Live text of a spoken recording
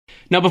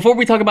Now, before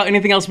we talk about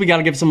anything else, we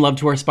gotta give some love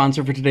to our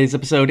sponsor for today's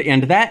episode,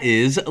 and that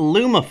is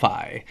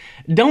Lumify.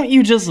 Don't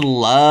you just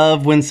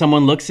love when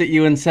someone looks at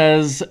you and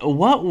says,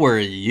 "What were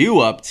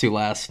you up to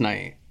last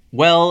night?"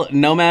 Well,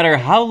 no matter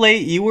how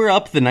late you were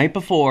up the night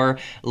before,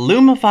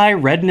 Lumify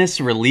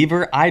Redness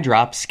Reliever Eye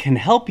Drops can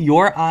help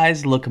your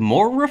eyes look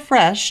more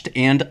refreshed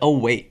and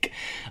awake.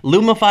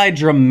 Lumify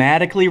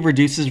dramatically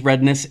reduces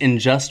redness in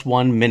just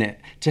 1 minute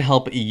to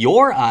help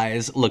your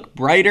eyes look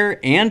brighter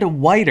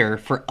and whiter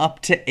for up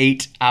to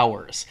 8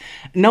 hours.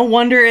 No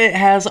wonder it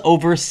has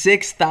over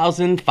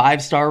 6,000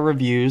 5-star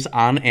reviews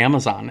on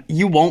Amazon.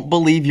 You won't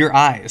believe your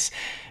eyes.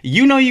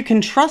 You know you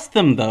can trust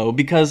them though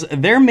because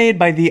they're made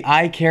by the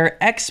eye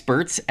care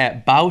experts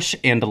at Bausch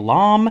 &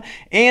 Lomb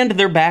and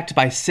they're backed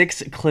by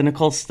 6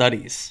 clinical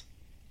studies.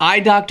 Eye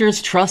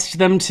doctors trust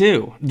them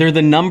too. They're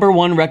the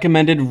 #1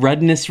 recommended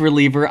redness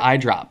reliever eye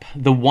drop.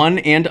 The one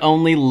and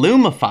only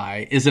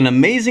Lumify is an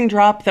amazing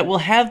drop that will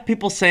have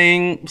people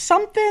saying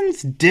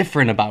something's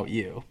different about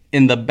you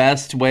in the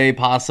best way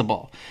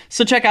possible.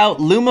 So check out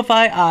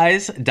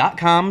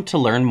LumifyEyes.com to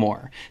learn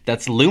more.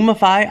 That's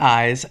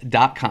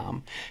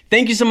LumifyEyes.com.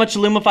 Thank you so much to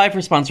Lumify for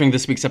sponsoring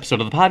this week's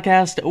episode of the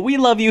podcast. We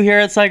love you here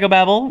at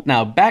Psychobabble.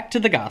 Now back to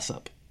the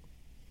gossip.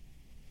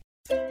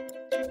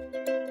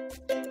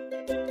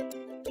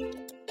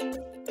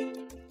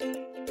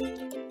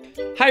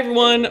 Hi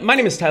everyone, my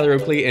name is Tyler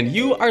Oakley, and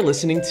you are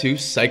listening to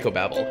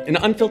Psychobabble, an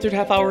unfiltered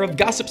half hour of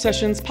gossip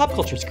sessions, pop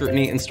culture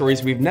scrutiny, and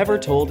stories we've never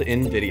told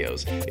in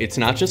videos. It's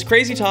not just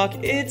crazy talk,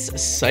 it's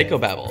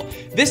Psychobabble.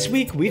 This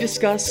week we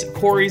discuss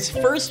Corey's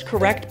first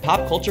correct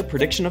pop culture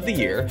prediction of the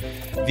year,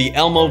 the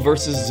Elmo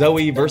versus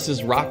Zoe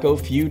versus Rocco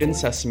feud in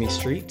Sesame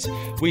Street,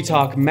 we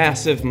talk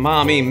massive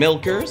mommy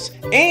milkers,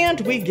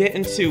 and we get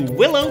into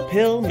Willow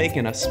Pill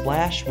making a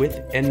splash with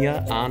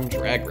Enya on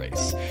Drag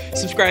Race.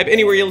 Subscribe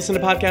anywhere you listen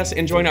to podcasts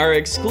and join our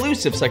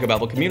exclusive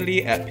Psychobabble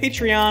community at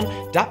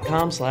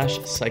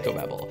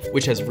patreon.com/psychobabble,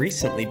 which has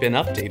recently been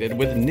updated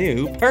with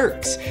new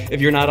perks. If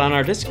you're not on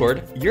our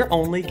Discord, you're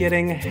only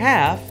getting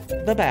half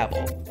the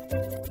babble.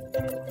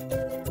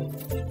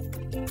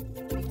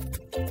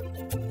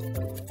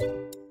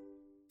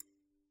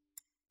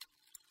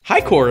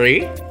 Hi,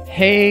 Corey.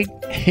 Hey,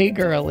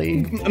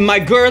 girly. My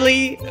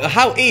girly,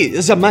 how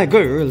is my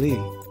girly?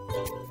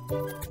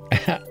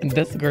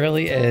 This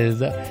girly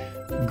is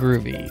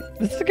groovy.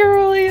 This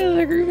girly is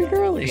a groovy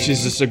girly.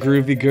 She's just a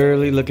groovy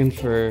girly looking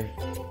for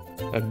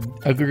a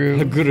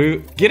groove. A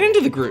groove. Get into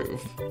the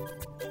groove.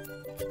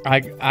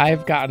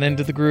 I've gotten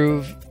into the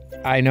groove.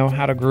 I know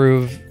how to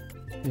groove.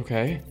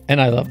 Okay.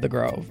 And I love the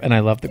grove.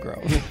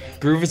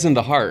 Groove is in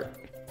the heart.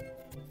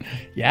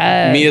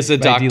 Yeah. Me as a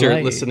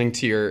doctor listening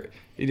to your...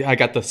 I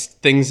got the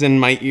things in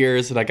my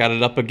ears and I got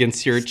it up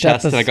against your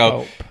chest and I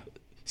go,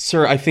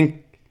 "Sir, I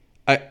think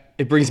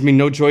it brings me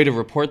no joy to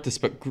report this,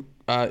 but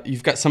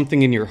you've got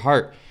something in your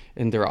heart."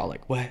 And they're all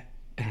like, "What?"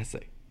 And I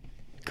say,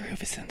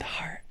 "Groove is in the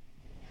heart."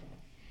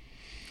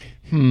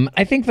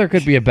 I think there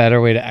could be a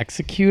better way to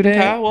execute it.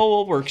 Okay, well,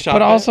 we'll workshop it.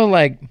 But also,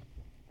 like,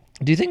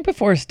 do you think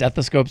before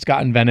stethoscopes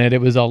got invented,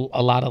 it was a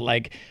lot of,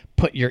 like,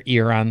 put your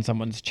ear on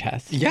someone's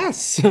chest?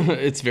 Yes.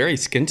 It's very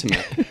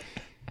skintimate.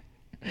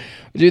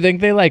 Do you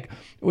think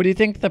what do you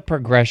think the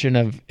progression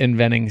of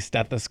inventing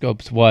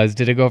stethoscopes was?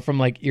 Did it go from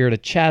like ear to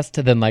chest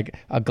to then like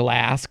a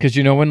glass? Because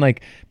you know when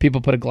like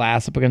people put a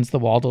glass up against the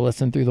wall to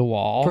listen through the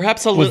wall?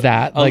 Perhaps a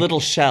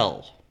little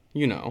shell,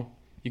 you know.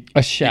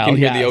 A shell, you can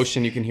hear the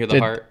ocean, you can hear the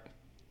heart.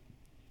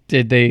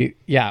 Did they,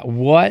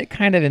 what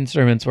kind of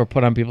instruments were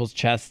put on people's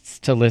chests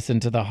to listen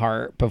to the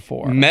heart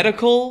before?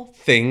 Medical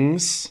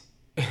things.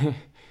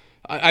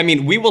 I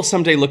mean, we will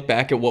someday look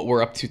back at what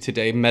we're up to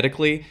today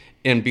medically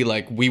and be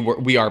like,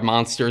 we are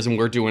monsters and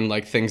we're doing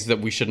like things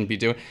that we shouldn't be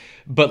doing.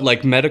 But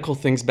like medical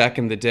things back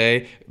in the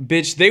day,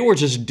 bitch, they were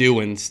just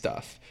doing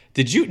stuff.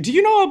 Do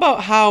you know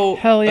about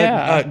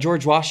how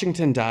George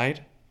Washington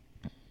died?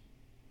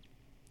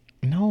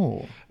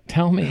 No,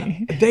 tell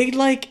me. They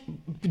like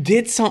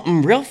did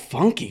something real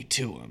funky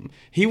to him.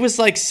 He was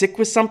like sick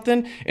with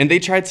something and they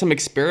tried some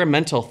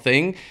experimental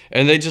thing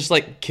and they just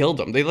like killed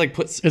him. They like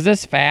put... Is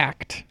this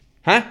fact?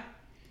 Huh?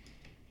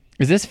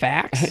 Is this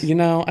facts? You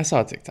know, I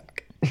saw a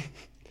TikTok.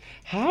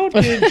 How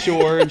did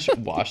George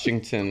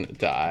Washington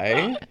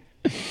die?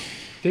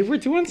 They were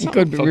doing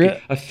something funky.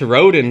 A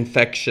throat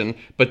infection,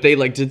 but they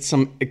like did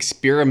some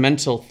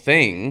experimental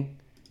thing.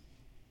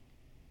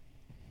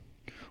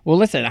 Well,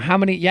 listen,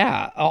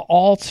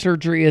 all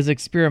surgery is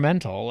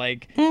experimental.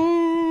 Like,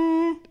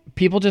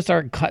 people just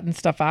started cutting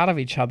stuff out of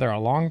each other a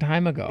long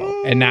time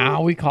ago. And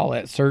now we call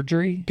it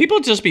surgery.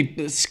 People just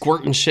be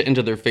squirting shit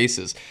into their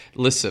faces.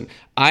 Listen,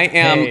 I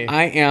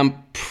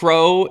am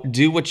pro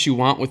do what you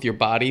want with your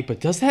body, but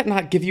does that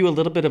not give you a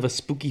little bit of a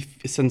spooky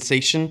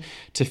sensation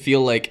to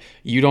feel like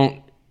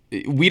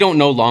we don't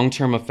know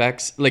long-term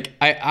effects? Like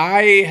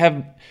I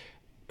have...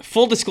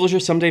 Full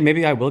disclosure, someday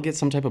maybe I will get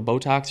some type of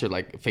Botox or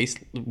like face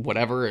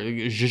whatever,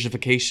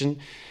 zhuzhification.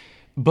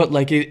 But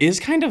like it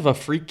is kind of a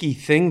freaky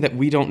thing that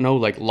we don't know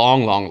like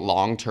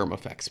long-term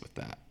effects with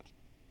that.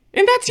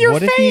 And that's your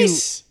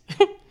face.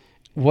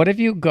 What if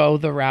you go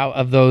the route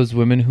of those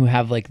women who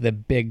have like the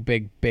big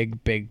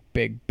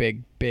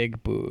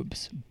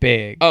boobs?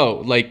 Big.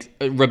 Oh, like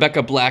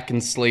Rebecca Black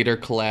and Slater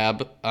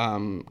collab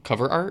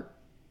cover art?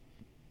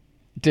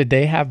 Did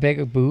they have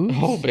big boobs?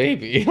 Oh,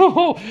 baby.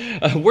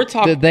 We're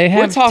talking. Did they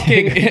have we're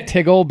talking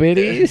tiggle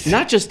bitties?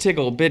 Not just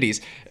tiggle bitties.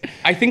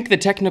 I think the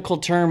technical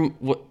term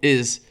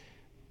is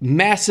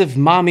massive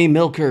mommy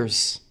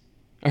milkers.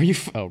 Are you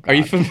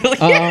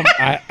familiar?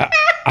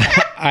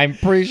 I'm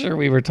pretty sure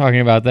we were talking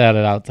about that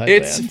at Outside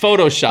It's Band.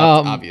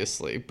 photoshopped,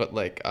 obviously, but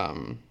like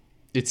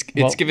it's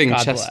giving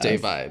God chest day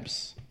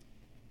bless.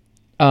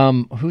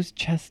 vibes. Who's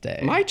chest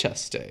day? My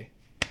chest day.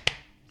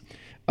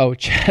 Oh,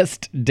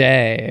 chest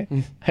day.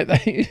 I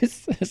thought you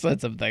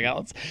said something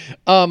else.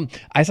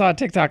 I saw a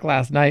TikTok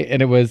last night,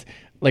 and it was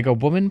like a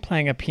woman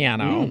playing a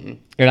piano.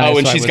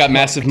 And she's got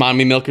massive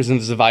mommy milkers, and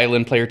there's a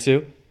violin player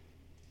too.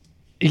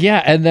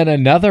 Yeah, and then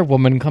another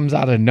woman comes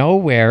out of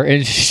nowhere,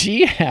 and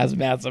she has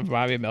massive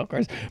mommy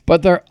milkers,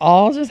 but they're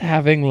all just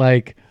having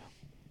like,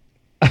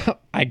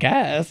 I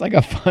guess, like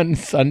a fun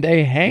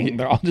Sunday hang.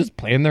 They're all just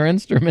playing their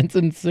instruments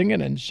and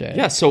singing and shit.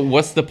 Yeah. So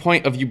what's the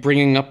point of you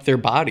bringing up their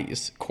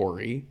bodies,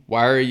 Corey?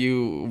 Why are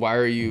you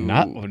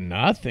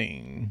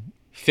Nothing.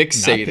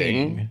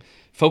 fixating? Nothing.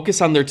 Focus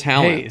on their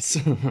talents.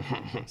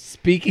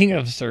 Speaking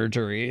of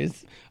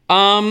surgeries.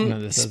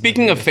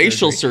 Speaking of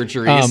facial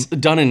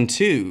surgeries done in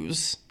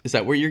twos, is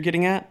that where you're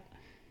getting at?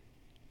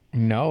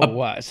 No,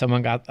 what?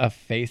 Someone got a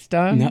face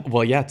done? No,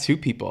 well, yeah, two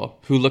people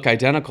who look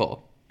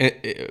identical,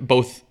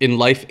 both in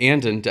life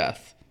and in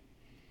death.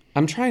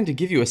 I'm trying to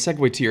give you a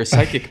segue to your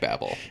psychic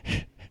babble.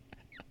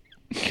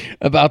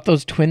 About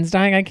those twins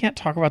dying? I can't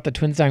talk about the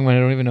twins dying when I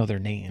don't even know their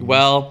names.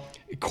 Well,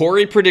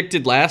 Corey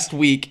predicted last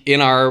week in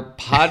our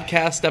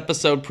podcast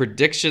episode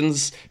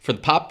predictions for the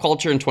pop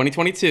culture in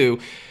 2022.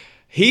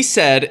 He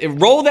said,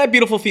 roll that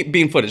beautiful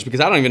bean footage, because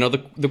I don't even know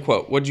the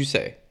quote. What'd you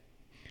say?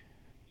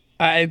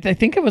 I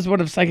think it was one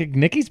of Psychic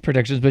Nikki's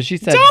predictions, but she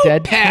said,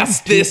 Don't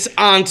pass this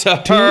on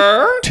to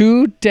her.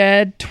 Two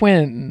dead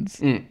twins.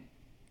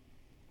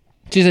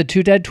 She said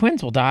 2 dead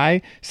twins will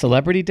die,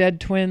 celebrity dead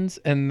twins,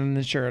 and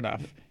then sure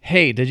enough.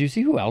 Hey, did you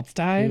see who else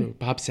died? Ooh,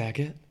 Bob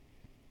Saget?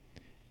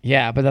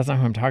 Yeah, but that's not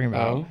who I'm talking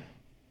about. Oh.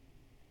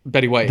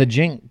 Betty White. The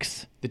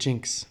Jinx. The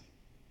Jinx.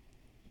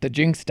 The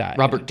Jinx died.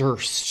 Robert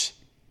Durst.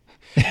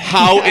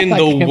 How in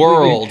the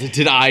world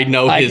did I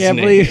know his name? I can't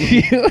believe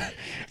you.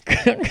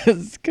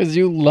 Because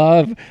you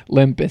love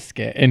Limp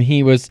Bizkit, and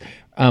he was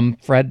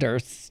Fred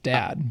Durst's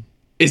dad.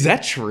 Is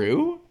that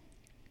true?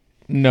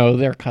 No,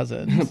 they're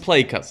cousins.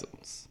 Play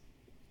cousins.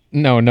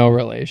 No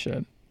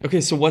relation. Okay,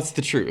 so what's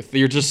the truth?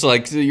 You're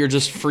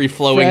just free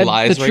flowing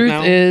lies right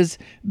now.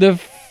 The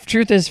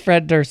truth is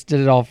Fred Durst did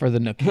it all for the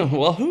Nookie.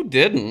 Well, who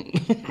didn't?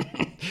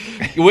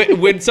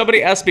 When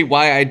somebody asks me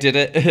why I did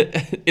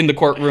it in the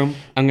courtroom,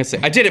 I'm gonna say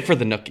I did it for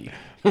the Nookie.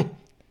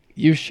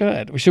 You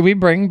should. Should we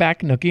bring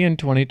back Nookie in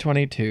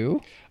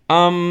 2022?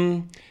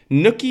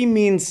 Nookie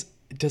means,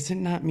 does it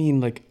not mean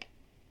like,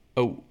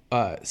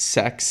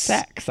 sex?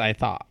 Sex, I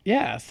thought.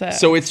 Yeah, sex.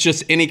 So it's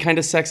just any kind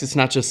of sex. It's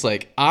not just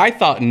like, I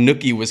thought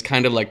Nookie was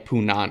kind of like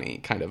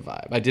Punani kind of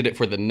vibe. I did it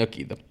for the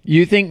Nookie.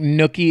 You think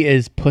Nookie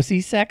is pussy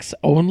sex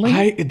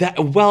only?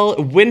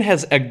 When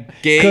has a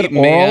gay Could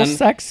man oral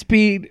sex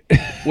be?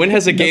 When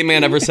has a gay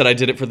man ever said I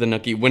did it for the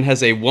Nookie? When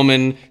has a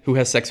woman who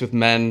has sex with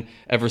men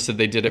ever said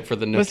they did it for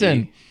the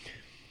Nookie?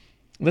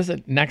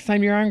 Listen, next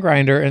time you're on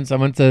Grindr and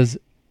someone says,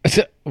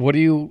 what are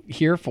you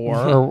here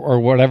for? or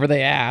whatever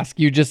they ask,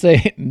 you just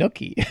say,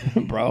 Nookie,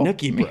 bro.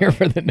 Nookie, bro. I'm here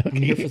for the Nookie.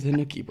 I'm here for the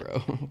Nookie,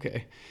 bro.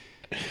 Okay.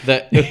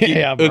 The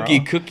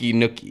ookie cookie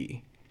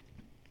Nookie.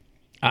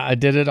 I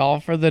did it all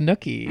for the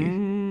Nookie.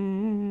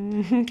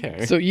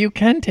 Okay. So you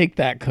can take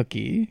that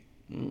cookie.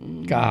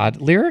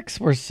 God, lyrics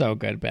were so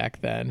good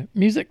back then.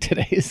 Music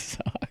today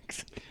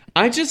sucks.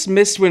 I just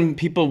missed when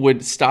people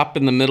would stop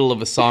in the middle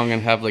of a song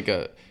and have like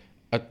a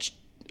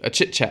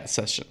chit-chat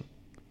session.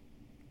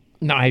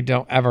 No, I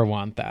don't ever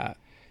want that.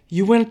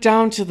 You went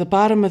down to the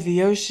bottom of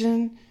the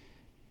ocean?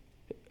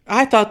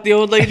 I thought the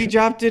old lady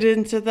dropped it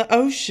into the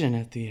ocean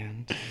at the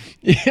end.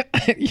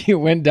 You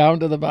went down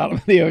to the bottom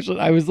of the ocean.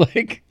 I was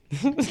like,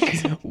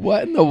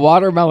 what in the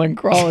watermelon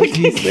crawl is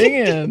he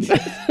singing?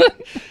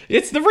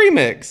 It's the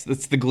remix.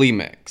 It's the Glee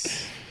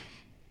mix.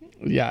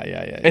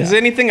 Yeah. Has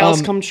anything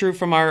else come true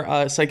from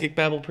our Psychic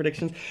Babble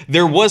predictions?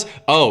 There was...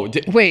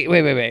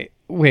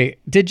 Wait.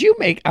 Did you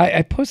make...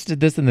 I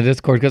posted this in the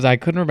Discord because I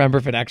couldn't remember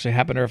if it actually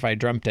happened or if I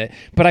dreamt it.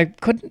 But I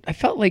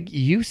felt like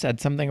you said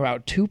something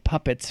about two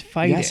puppets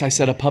fighting. Yes, I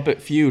said a puppet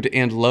feud,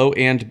 and lo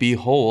and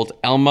behold,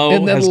 Elmo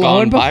and then has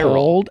gone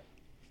viral.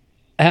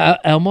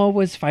 Elmo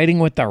was fighting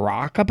with The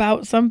Rock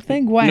about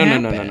something? What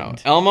happened? No.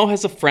 Elmo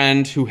has a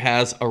friend who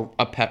has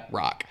a pet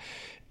rock.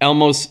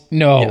 Elmo's...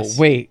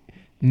 Wait.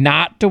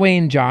 Not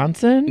Dwayne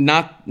Johnson?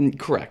 Not...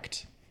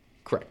 Correct.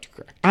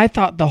 I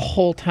thought the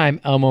whole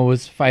time Elmo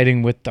was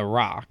fighting with The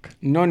Rock.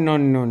 No.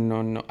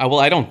 Well,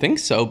 I don't think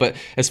so. But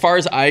as far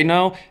as I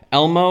know,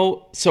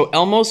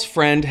 Elmo's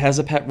friend has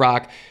a pet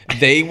rock.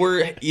 They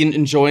were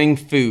enjoying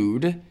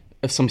food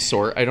of some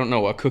sort. I don't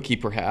know, a cookie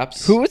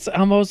perhaps. Who was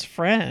Elmo's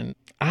friend?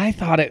 I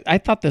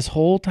thought this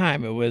whole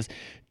time it was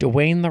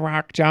Dwayne The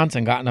Rock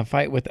Johnson got in a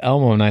fight with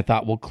Elmo, and I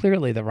thought, well,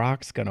 clearly The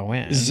Rock's gonna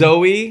win.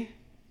 Zoe,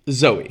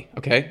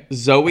 okay?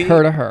 Zoe.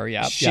 Heard of her,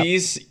 yeah.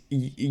 She's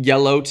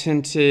yellow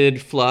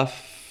tinted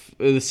fluff,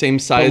 the same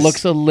size. It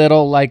looks a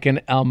little like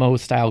an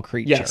Elmo-style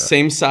creature. Yeah,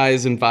 same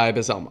size and vibe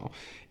as Elmo.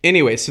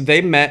 Anyway, so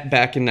they met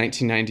back in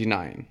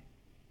 1999.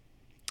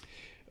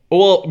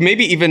 Well,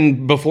 maybe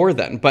even before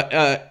then. But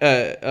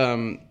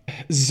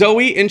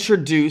Zoe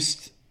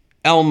introduced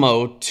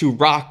Elmo to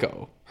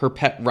Rocco, her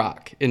pet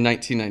Rock, in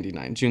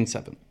 1999,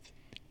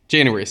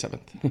 January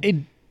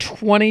 7th.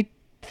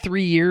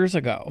 23 years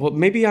ago. Well,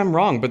 maybe I'm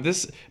wrong, but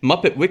this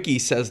Muppet Wiki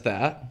says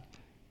that.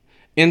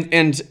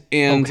 And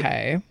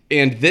Okay.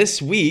 And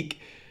this week,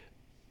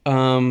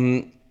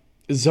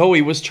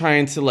 Zoe was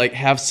trying to like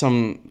have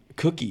some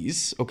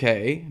cookies.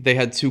 Okay, they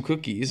had 2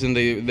 cookies, and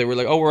they were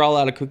like, "Oh, we're all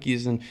out of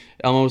cookies." And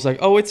Elmo was like,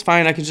 "Oh, it's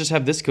fine. I can just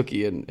have this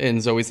cookie."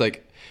 And Zoe's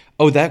like,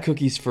 "Oh, that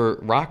cookie's for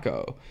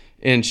Rocco."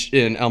 And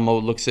Elmo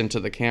looks into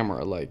the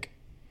camera like,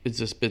 "Is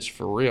this bitch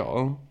for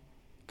real?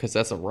 Because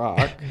that's a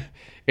rock."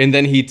 And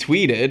then he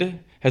tweeted,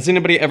 "Has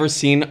anybody ever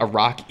seen a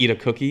rock eat a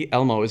cookie?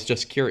 Elmo is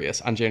just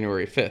curious." On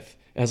January 5th,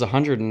 it has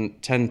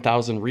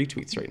 110,000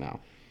 retweets right now.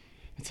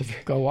 It's a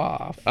Go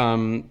off.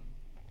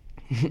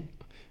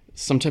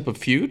 some type of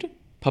feud.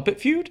 Puppet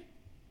feud?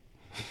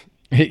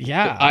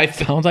 Yeah,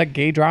 sounds like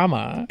gay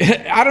drama.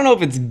 I don't know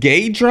if it's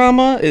gay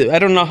drama. I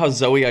don't know how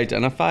Zoe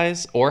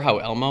identifies or how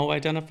Elmo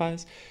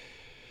identifies.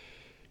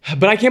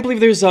 But I can't believe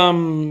there's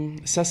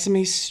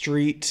Sesame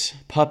Street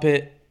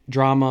puppet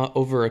drama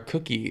over a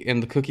cookie,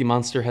 and the Cookie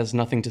Monster has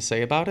nothing to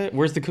say about it.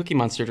 Where's the Cookie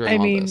Monster during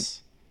all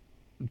this?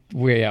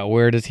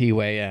 Where does he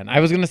weigh in? I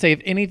was going to say if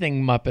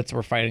anything Muppets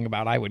were fighting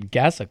about, I would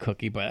guess a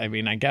cookie, but I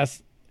mean, I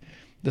guess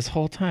this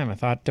whole time I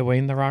thought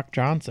Dwayne The Rock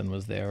Johnson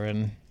was there,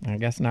 and I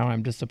guess now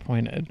I'm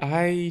disappointed.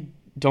 I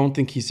don't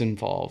think he's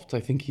involved. I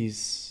think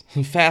he's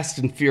Fast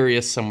and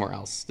Furious somewhere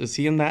else. Is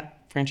he in that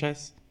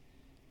franchise?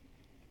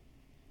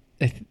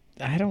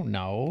 I don't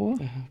know.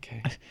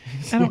 Okay.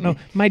 I don't know.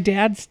 My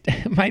dad's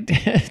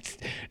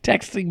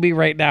texting me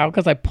right now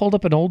because I pulled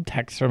up an old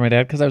text from my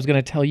dad because I was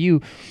going to tell you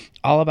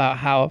all about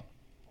how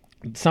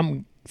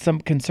some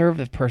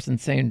conservative person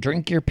saying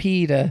drink your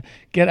pee to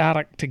get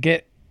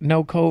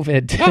no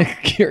COVID to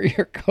cure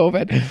your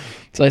COVID.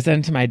 So I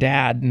sent it to my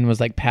dad and was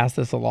like, pass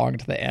this along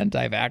to the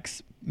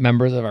anti-vax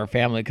members of our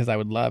family because I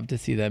would love to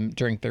see them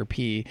drink their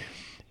pee.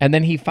 And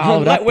then he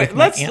followed up.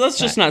 Let's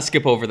just not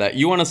skip over that.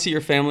 You want to see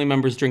your family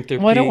members drink their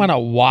pee? Well, I don't want to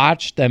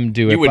watch them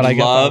do it. You would but I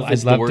love guess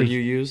is the word you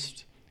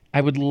used.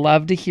 I would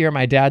love to hear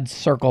my dad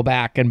circle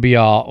back and be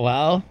all,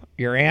 well,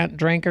 your aunt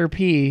drank her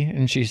pee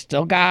and she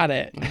still got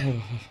it.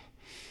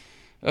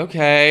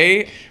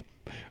 Okay.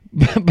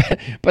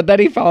 But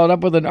then he followed up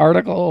with an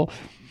article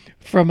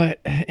from an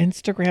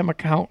Instagram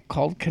account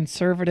called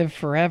Conservative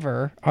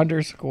Forever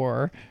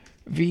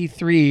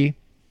 _V3.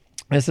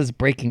 This is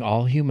breaking: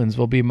 all humans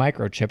will be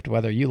microchipped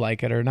whether you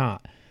like it or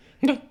not.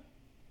 And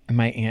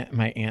my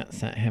aunt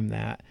sent him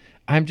that.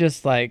 I'm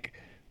just like,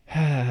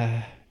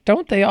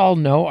 don't they all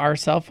know our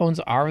cell phones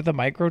are the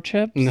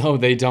microchips? No,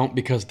 they don't,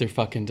 because they're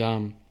fucking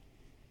dumb.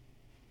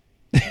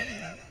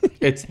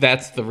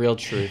 That's the real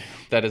truth.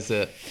 That is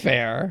it.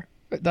 Fair.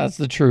 That's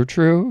the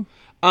true.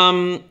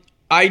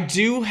 I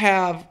do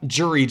have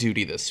jury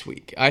duty this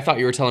week. I thought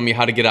you were telling me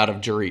how to get out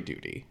of jury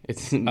duty.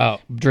 It's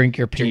drink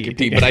your pee. Drink your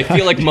pee. But I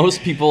feel like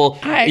most people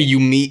you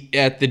meet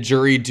at the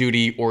jury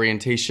duty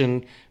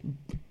orientation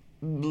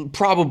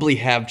probably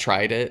have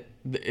tried it.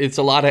 It's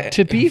a lot of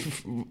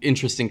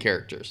interesting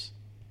characters.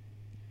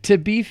 To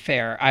be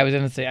fair, I was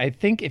going to say, I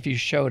think if you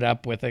showed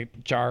up with a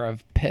jar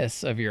of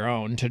piss of your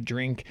own to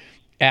drink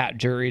at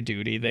jury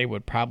duty, they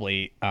would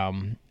probably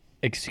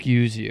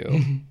excuse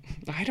you.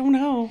 I don't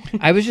know.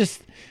 I was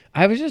just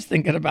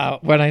thinking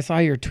about when I saw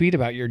your tweet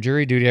about your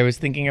jury duty. I was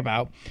thinking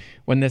about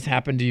when this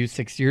happened to you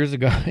 6 years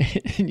ago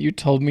and you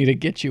told me to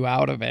get you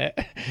out of it.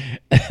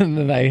 And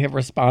then I have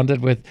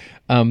responded with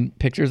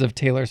pictures of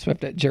Taylor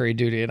Swift at jury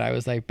duty. And I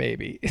was like,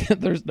 baby,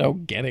 there's no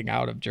getting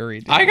out of jury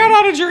duty. I got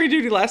out of jury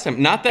duty last time.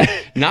 Not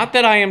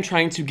that I am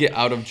trying to get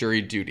out of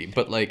jury duty,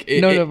 but like...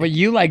 No, but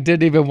you like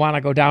didn't even want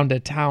to go down to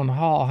town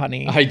hall,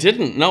 honey. I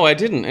didn't. No, I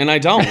didn't. And I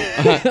don't.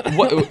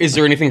 Is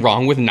there anything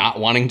wrong with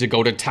not wanting to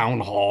go to town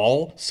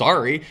hall?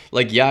 Sorry.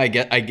 Like, yeah, I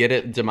get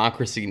it.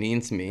 Democracy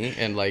needs me.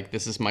 And like,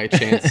 this is my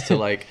chance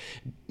to like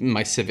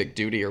my civic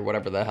duty or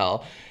whatever the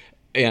hell.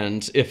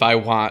 And if I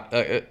want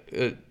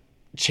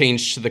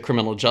change to the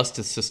criminal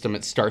justice system,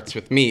 it starts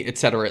with me, et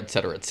cetera, et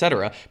cetera, et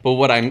cetera.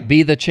 But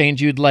be the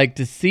change you'd like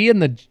to see in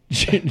the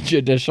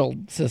judicial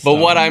system.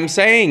 But what I'm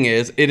saying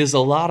is, it is a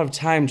lot of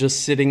time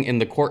just sitting in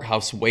the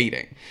courthouse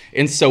waiting.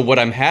 And so what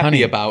I'm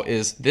happy about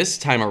is this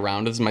time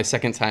around, this is my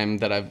second time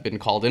that I've been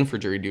called in for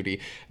jury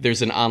duty.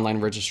 There's an online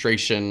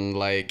registration,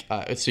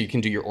 so you can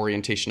do your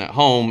orientation at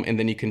home, and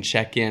then you can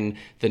check in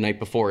the night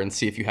before and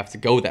see if you have to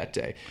go that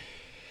day.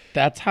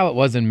 That's how it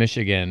was in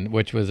Michigan,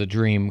 which was a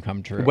dream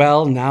come true.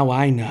 Well, now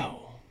I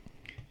know.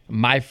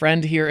 My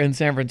friend here in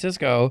San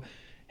Francisco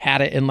had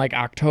it in like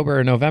October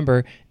or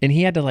November, and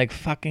he had to like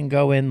fucking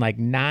go in like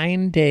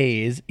 9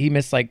 days. He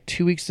missed like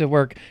 2 weeks of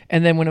work,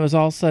 and then when it was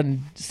all said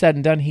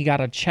and done, he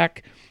got a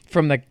check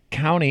from the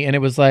county, and it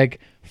was like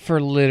for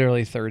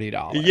literally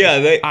 $30.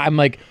 Yeah, I'm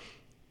like,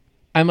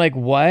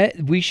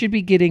 what? We should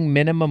be getting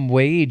minimum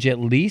wage at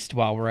least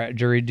while we're at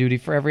jury duty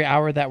for every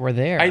hour that we're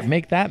there.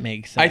 Make that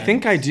make sense. I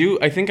think I do.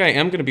 I think I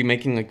am going to be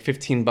making like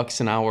 $15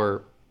 an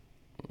hour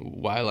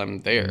while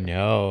I'm there.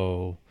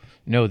 No,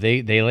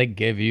 they like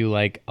give you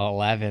like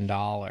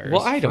 $11.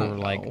 Well, I don't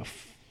know. Like,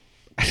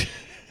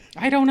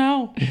 I don't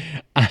know.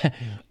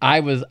 I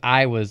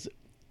was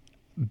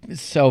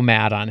so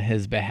mad on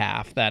his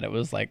behalf that it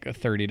was like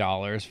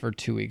 $30 for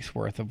 2 weeks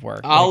worth of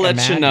work. I'll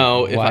let you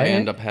know if I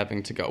end up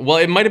having to go. Well,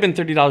 it might have been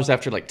 $30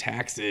 after like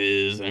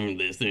taxes and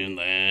this and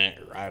that.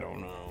 Or I don't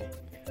know.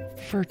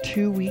 For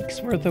 2 weeks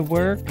worth of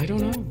work? I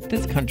don't know.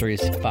 This country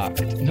is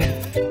fucked.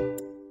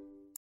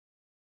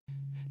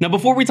 Now,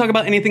 before we talk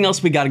about anything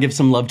else, we got to give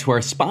some love to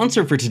our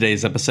sponsor for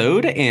today's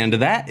episode, and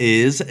that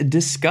is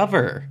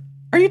Discover.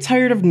 Are you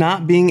tired of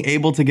not being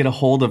able to get a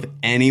hold of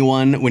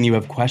anyone when you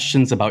have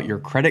questions about your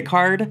credit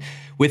card?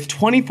 With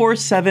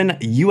 24/7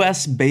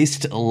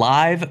 US-based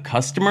live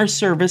customer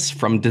service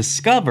from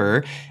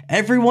Discover,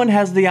 everyone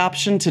has the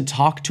option to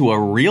talk to a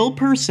real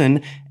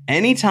person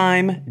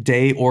anytime,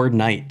 day or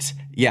night.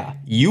 Yeah,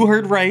 you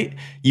heard right.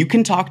 You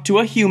can talk to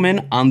a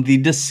human on the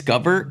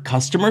Discover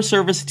customer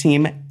service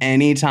team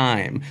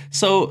anytime.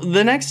 So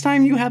the next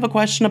time you have a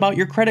question about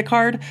your credit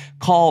card,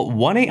 call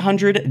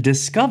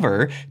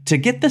 1-800-DISCOVER to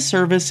get the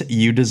service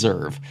you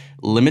deserve.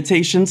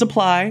 Limitations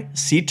apply.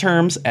 See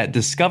terms at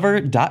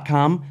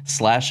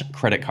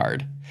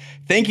discover.com/creditcard.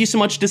 Thank you so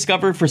much,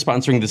 Discover, for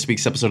sponsoring this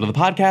week's episode of the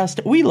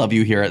podcast. We love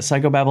you here at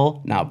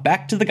Psychobabble. Now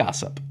back to the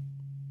gossip.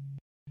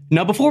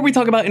 Now, before we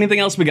talk about anything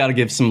else, we got to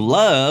give some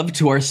love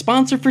to our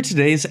sponsor for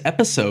today's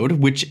episode,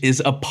 which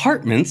is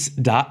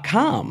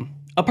Apartments.com.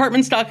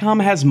 Apartments.com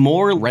has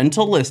more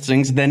rental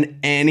listings than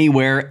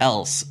anywhere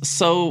else,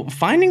 so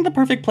finding the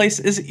perfect place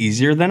is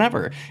easier than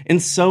ever, and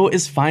so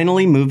is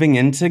finally moving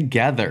in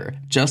together,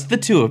 just the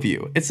two of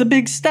you. It's a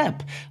big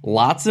step.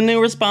 Lots of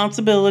new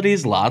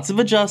responsibilities, lots of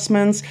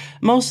adjustments.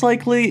 Most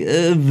likely,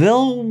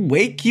 they'll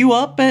wake you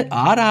up at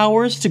odd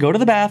hours to go to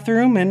the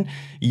bathroom, and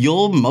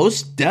you'll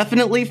most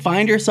definitely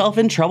find yourself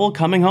in trouble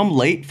coming home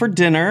late for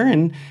dinner,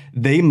 and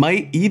they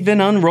might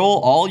even unroll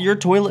all your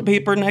toilet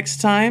paper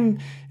next time.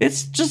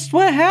 It's just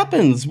what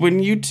happens when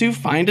you two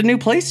find a new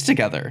place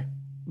together.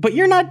 But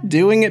you're not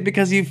doing it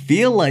because you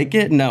feel like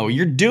it. No,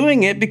 you're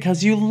doing it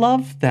because you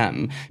love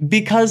them,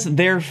 because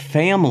they're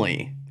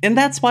family. And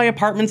that's why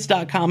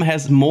Apartments.com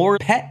has more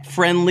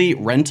pet-friendly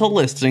rental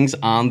listings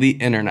on the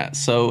internet,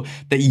 so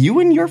that you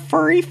and your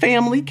furry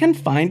family can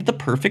find the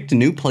perfect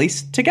new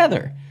place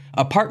together.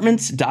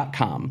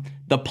 Apartments.com,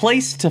 the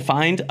place to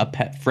find a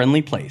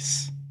pet-friendly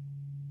place.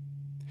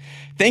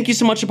 Thank you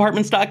so much,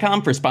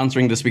 Apartments.com, for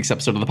sponsoring this week's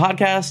episode of the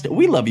podcast.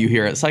 We love you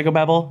here at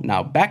Psychobabble.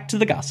 Now back to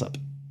the gossip.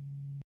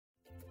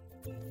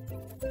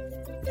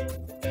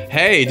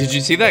 Hey, did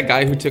you see that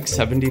guy who took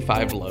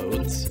 75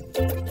 loads?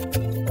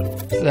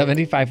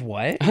 75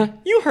 what?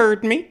 You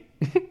heard me.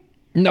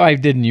 No, I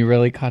didn't. You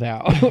really cut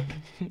out.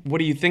 What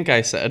do you think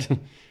I said?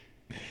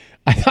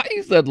 I thought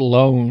you said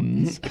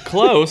loans.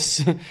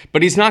 Close,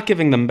 but he's not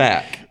giving them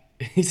back.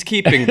 He's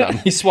keeping them.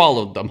 He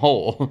swallowed them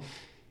whole.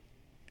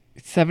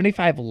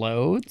 75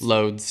 loads?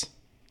 Loads.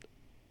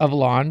 Of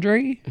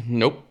laundry?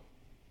 Nope.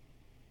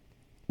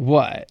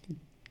 What?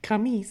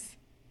 Camis.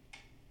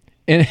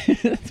 And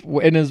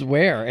is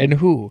where? And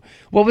who?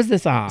 What was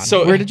this on?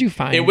 So where did you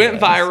find it? It went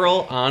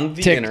viral on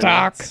the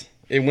TikTok? internet.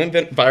 It went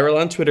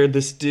viral on Twitter.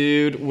 This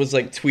dude was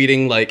like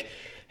tweeting like,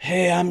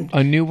 hey, I'm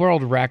a new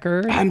world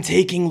record. I'm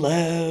taking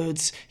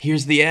loads.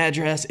 Here's the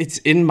address. It's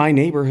in my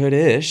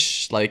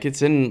neighborhood-ish. Like,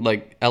 it's in,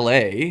 like,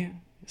 LA.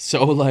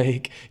 So,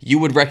 like, you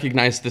would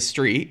recognize the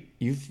street.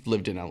 You've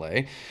lived in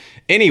LA.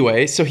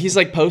 Anyway, so he's,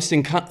 like,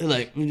 posting,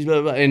 live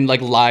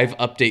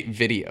update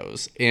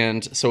videos.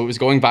 And so it was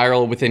going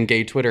viral within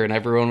gay Twitter, and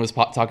everyone was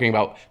talking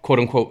about,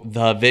 quote-unquote,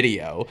 the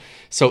video.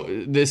 So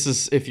this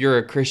is, if you're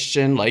a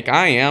Christian like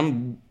I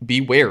am,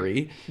 be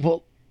wary.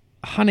 Well,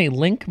 honey,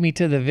 link me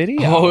to the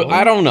video. Oh,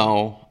 I don't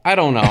know. I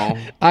want to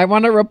I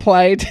want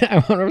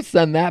to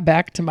send that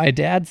back to my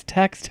dad's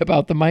text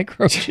about the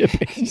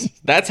microchipping.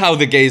 That's how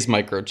the gays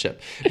microchip.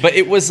 But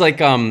it was like,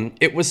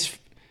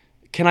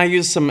 can I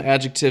use some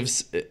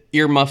adjectives?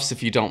 Earmuffs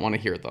if you don't want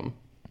to hear them.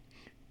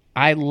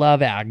 I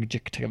love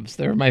adjectives.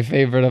 They're my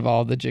favorite of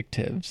all the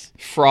adjectives.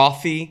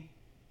 Frothy.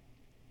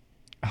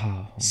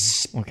 Oh,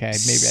 okay.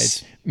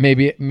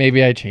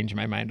 Maybe I changed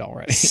my mind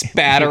already.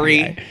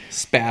 Spattery.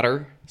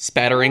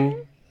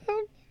 Spattering.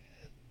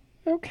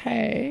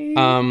 Okay.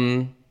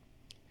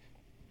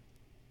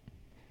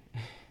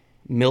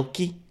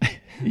 Milky.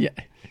 Yeah.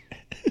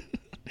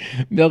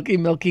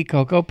 Milky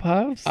Cocoa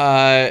Puffs.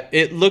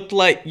 It looked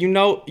like you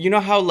know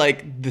how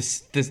like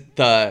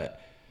the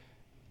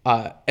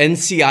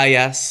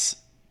NCIS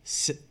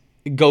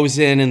goes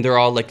in and they're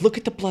all like, look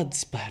at the blood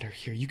splatter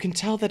here. You can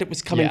tell that it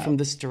was coming from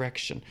this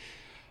direction.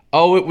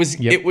 Oh, it was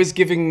Yep. it was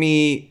giving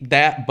me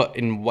that, but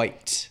in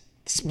white.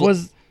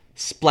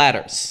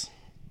 Splatters.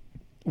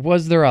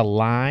 Was there a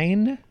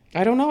line?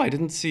 I don't know. I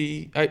didn't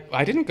see.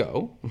 I didn't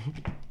go.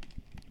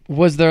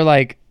 Was there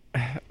like?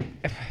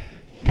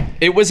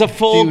 It was a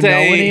full Do you know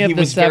day. any of He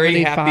the was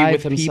very happy 75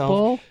 with himself.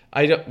 people?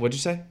 I don't. What'd you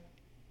say?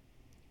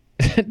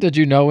 Did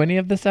you know any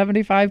of the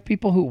 75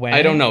 people who went?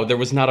 I don't know. There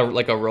was not a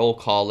roll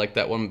call like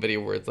that one video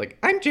where it's like,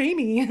 I'm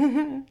Jamie,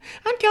 I'm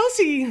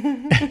Kelsey.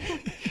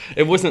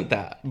 It wasn't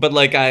that, but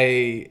like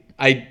I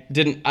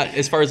didn't.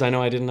 As far as I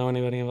know, I didn't know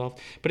anybody involved.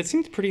 But it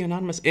seemed pretty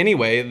anonymous.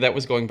 Anyway, that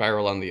was going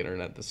viral on the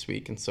internet this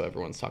week, and so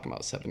everyone's talking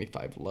about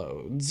 75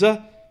 loads.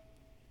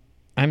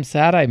 I'm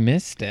sad I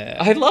missed it.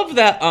 I love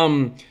that.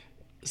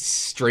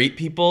 Straight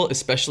people,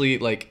 especially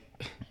like,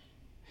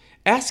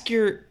 ask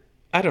your.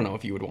 I don't know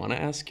if you would want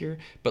to ask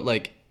but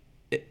like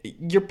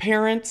your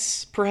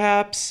parents,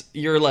 perhaps,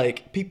 your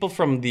like people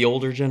from the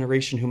older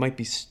generation who might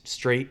be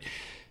straight,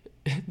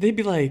 they'd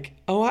be like,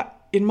 oh,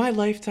 in my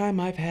lifetime,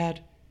 I've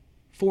had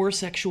 4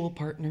 sexual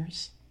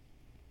partners.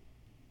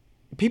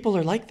 People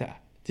are like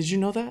that. Did you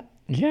know that?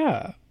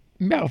 Yeah,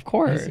 of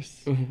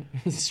course.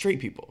 Straight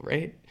people,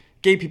 right?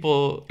 Gay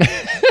people.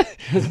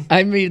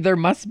 I mean, there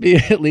must be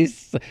at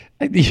least.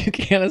 You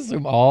can't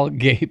assume all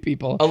gay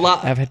people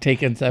have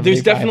taken 75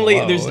 There's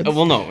definitely loads.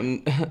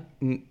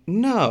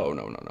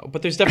 No.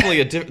 But there's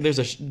definitely there's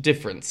a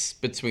difference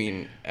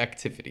between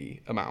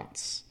activity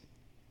amounts.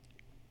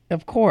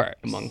 Of course.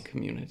 Among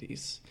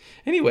communities.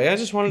 Anyway, I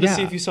just wanted to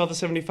see if you saw the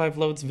 75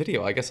 loads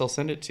video. I guess I'll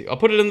send it to you. I'll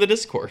put it in the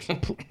Discord.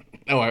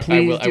 No, I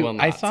will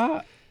not. I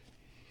saw.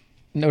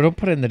 No, don't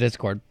put it in the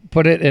Discord.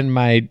 Put it in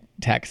my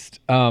text.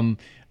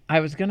 I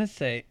was gonna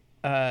say.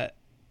 Now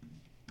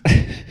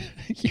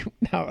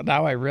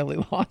I really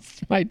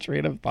lost my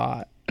train of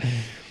thought.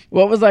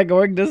 What was I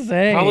going to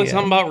say? Probably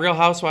something about Real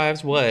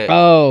Housewives. What?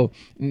 Oh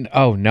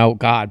no,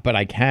 God! But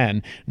I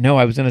can. No,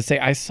 I was gonna say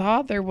I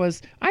saw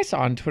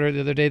on Twitter the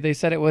other day. They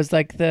said it was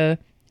like the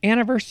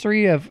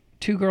anniversary of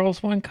Two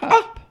Girls One Cup.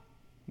 Ah!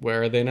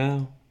 Where are they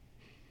now?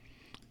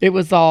 It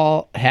was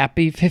all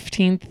happy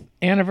 15th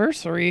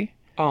anniversary.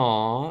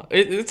 Aw,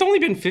 it's only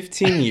been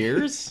 15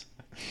 years.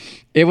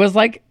 It was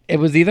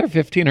either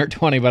 15 or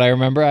 20, but I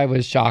remember I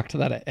was shocked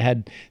that it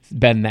had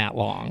been that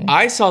long.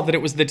 I saw that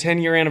it was the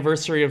 10-year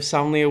anniversary of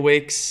Soundly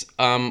Awake's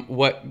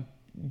what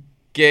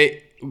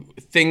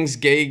things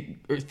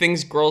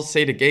girls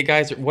say to gay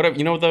guys or whatever.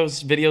 You know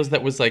those videos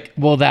that was like.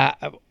 Well,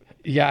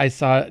 I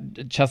saw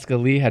Cheska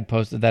Lee had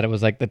posted that it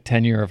was like the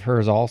 10-year of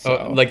hers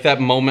also. Like that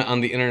moment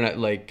on the internet,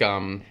 like.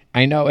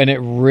 I know, and it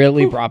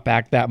really brought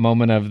back that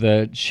moment of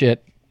the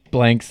shit.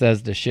 Blank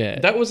says to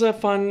shit. That was a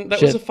fun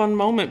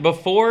moment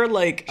before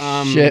like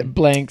shit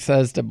blank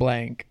says to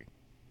blank.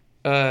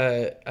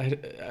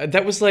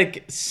 That was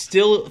like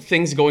still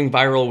things going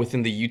viral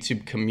within the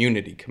YouTube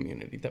community.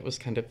 That was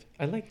kind of,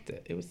 I liked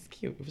it. It was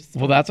cute. It was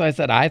fun. Well, that's why I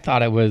said I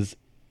thought it was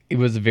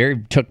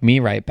took me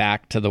right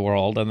back to the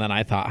world, and then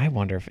I thought, I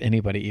wonder if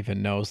anybody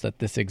even knows that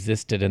this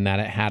existed and that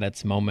it had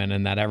its moment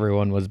and that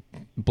everyone was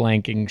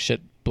blanking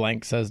shit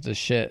blank says to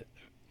shit.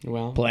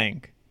 Well,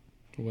 blank.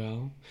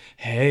 Well,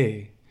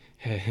 hey.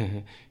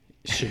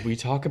 Should we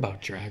talk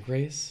about Drag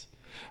Race?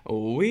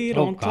 We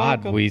don't talk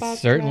about we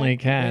certainly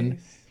can.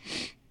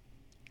 Race.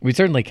 We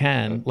certainly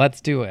can. Let's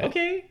do it.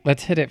 Okay.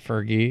 Let's hit it,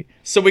 Fergie.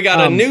 So we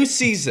got a new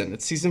season.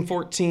 It's season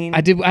 14.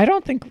 I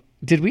don't think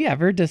did we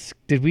ever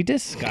did we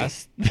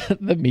discuss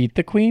the Meet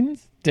the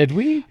Queens? Did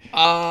we?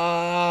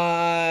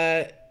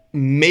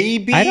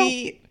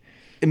 Maybe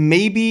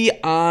maybe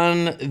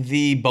on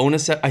the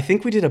bonus. I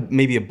think we did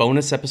maybe a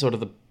bonus episode of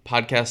the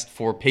podcast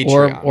for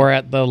Patreon, or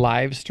at the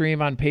live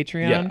stream on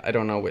Patreon. Yeah, I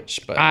don't know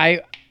which, but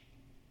I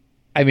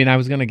mean, I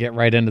was gonna get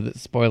right into the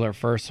spoiler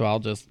first, so I'll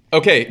just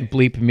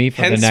bleep me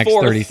for the next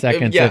 30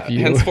 seconds. Yeah,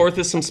 henceforth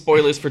is some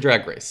spoilers for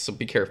Drag Race, so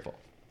be careful.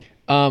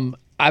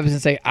 I was gonna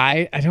say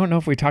I don't know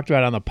if we talked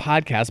about it on the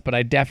podcast, but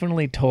I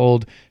definitely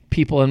told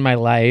people in my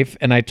life,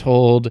 and I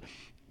told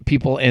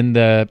people in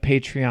the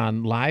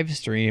Patreon live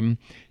stream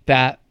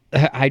that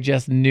I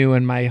just knew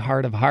in my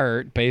heart of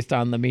heart, based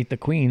on the Meet the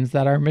Queens,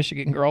 that our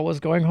Michigan girl was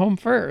going home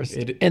first.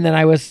 And then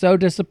I was so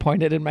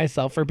disappointed in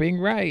myself for being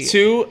right.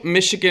 2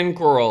 Michigan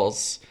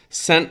girls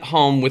sent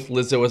home with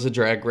Lizzo as a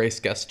Drag Race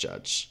guest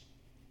judge.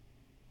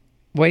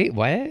 Wait,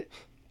 what?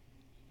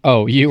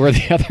 Oh, you were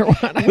the other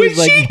one? I was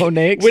like,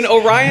 Monet. When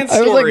Orion Story.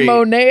 I was like,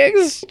 Monet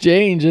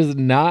Exchange is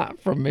not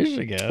from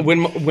Michigan.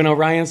 When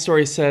Orion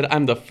Story said,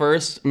 I'm the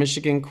first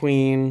Michigan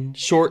queen,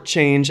 Short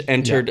Change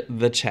entered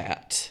the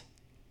chat.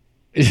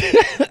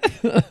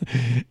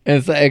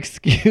 And so,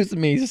 excuse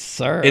me,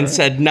 sir, and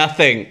said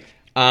nothing.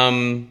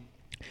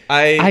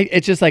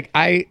 It's just like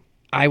I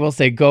will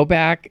say, go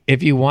back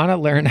if you want to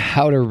learn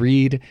how to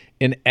read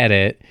and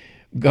edit.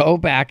 Go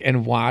back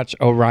and watch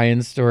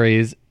Orion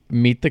Story's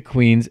Meet the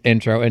Queens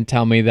intro and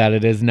tell me that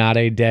it is not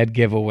a dead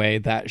giveaway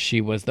that she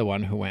was the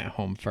one who went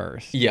home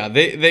first. Yeah,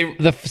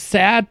 the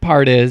sad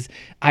part is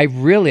I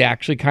really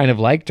actually kind of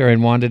liked her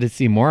and wanted to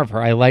see more of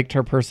her. I liked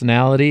her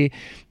personality.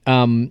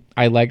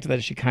 I liked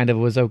that she kind of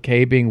was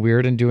okay being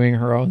weird and doing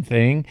her own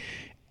thing.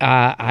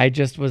 I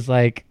just was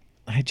like,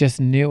 I just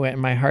knew it in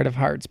my heart of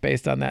hearts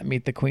based on that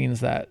Meet the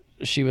Queens that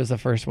she was the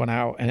first one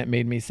out, and it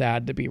made me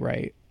sad to be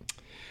right.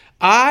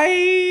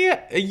 I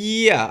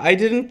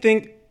didn't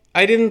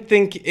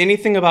think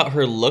anything about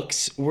her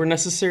looks were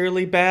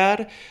necessarily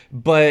bad,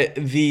 but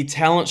the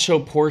talent show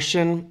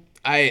portion,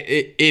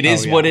 it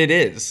is what it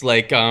is.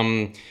 Like,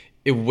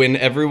 when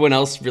everyone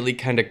else really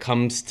kind of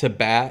comes to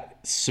bat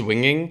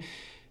swinging,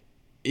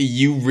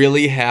 you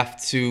really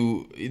have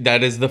to,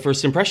 that is the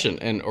first impression.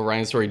 And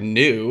Orion Story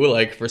knew,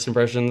 like, first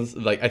impressions,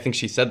 like, I think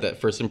she said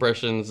that first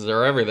impressions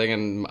are everything,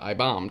 and I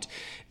bombed.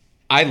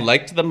 I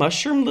liked the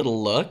mushroom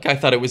little look. I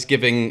thought it was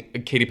giving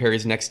Katy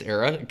Perry's Next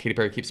Era. Katy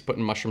Perry keeps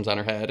putting mushrooms on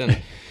her head.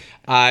 And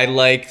I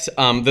liked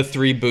the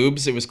 3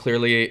 boobs. It was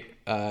clearly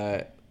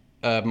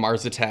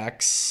Mars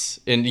Attacks.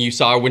 And you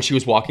saw when she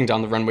was walking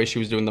down the runway, she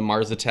was doing the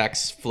Mars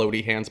Attacks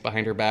floaty hands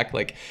behind her back.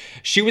 Like,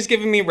 she was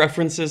giving me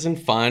references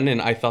and fun,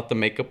 and I thought the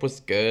makeup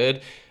was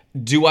good.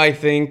 Do I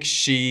think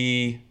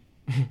she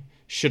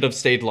should have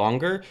stayed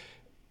longer?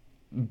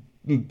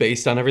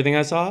 Based on everything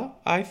I saw,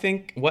 I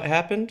think what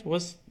happened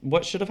was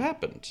what should have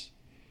happened.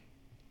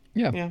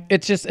 Yeah.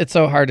 It's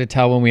so hard to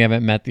tell when we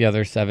haven't met the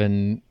other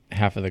 7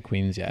 half of the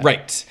queens yet.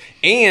 Right.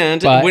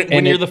 And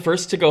when you're the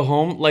first to go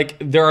home, like,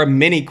 there are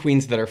many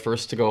queens that are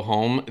first to go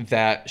home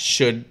that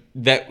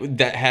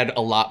had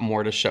a lot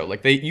more to show.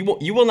 Like, you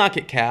will not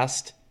get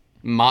cast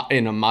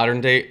in a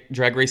modern day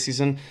Drag Race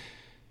season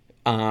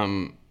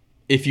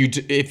if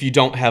you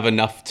don't have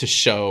enough to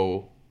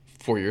show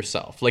for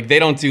yourself. Like, they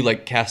don't do,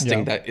 like,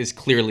 casting that is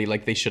clearly,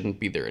 like, they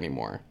shouldn't be there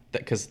anymore.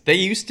 Because they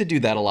used to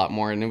do that a lot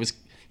more, and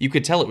you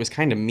could tell it was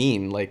kind of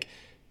mean, like,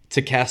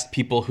 to cast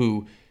people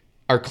who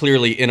are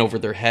clearly in over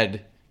their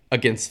head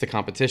against the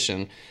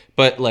competition.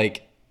 But,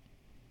 like,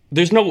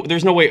 there's no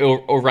way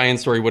Orion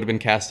Story would have been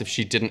cast if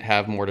she didn't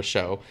have more to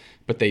show.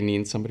 But they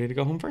need somebody to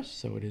go home first,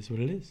 so it is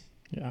what it is.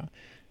 Yeah,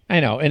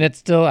 I know, and it's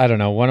still, I don't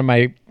know, one of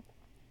my,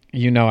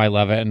 I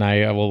love it, and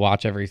I will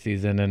watch every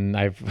season, and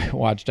I've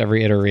watched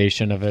every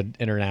iteration of an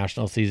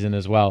international season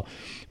as well.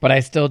 But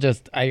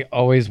I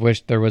always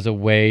wish there was a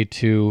way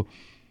to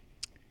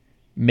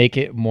make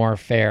it more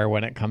fair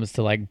when it comes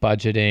to, like,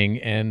 budgeting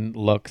and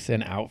looks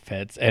and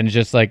outfits and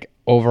just, like,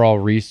 overall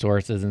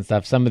resources and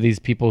stuff. Some of these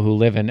people who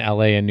live in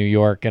LA and New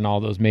York and all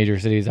those major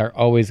cities are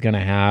always going to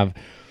have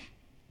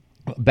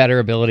better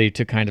ability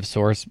to kind of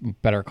source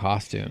better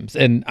costumes.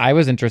 And I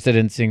was interested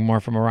in seeing more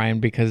from Orion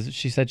because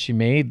she said she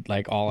made,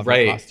 like, all of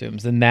her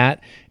costumes, and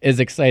that is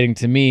exciting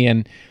to me.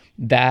 And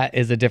that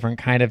is a different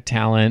kind of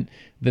talent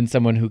than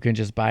someone who can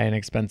just buy an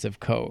expensive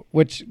coat,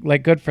 which,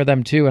 like, good for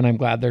them too. And I'm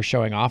glad they're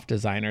showing off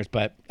designers,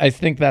 but I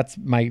think that's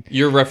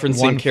you're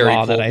referencing one Carrie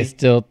flaw Colby. that I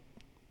still,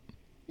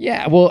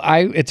 well,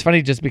 it's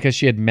funny just because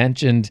she had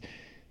mentioned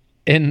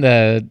in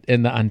the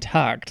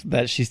Untucked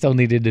that she still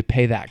needed to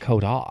pay that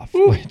coat off,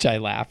 which I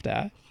laughed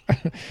at.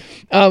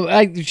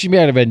 She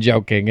might have been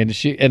joking, and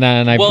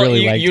I've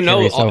really liked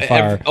Carrie so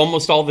far.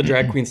 Almost all the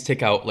drag queens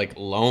take out, like,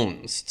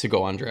 loans to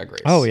go on Drag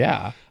Race. Oh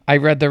yeah, I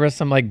read there was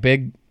some, like,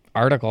 big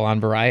article on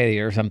Variety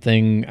or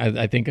something,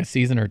 I think a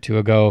season or 2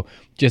 ago,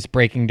 just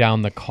breaking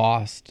down the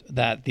cost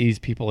that these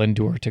people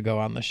endure to go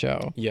on the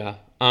show. Yeah.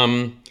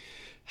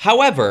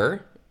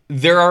 However,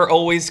 there are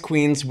always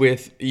queens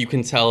with, you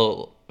can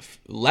tell,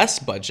 less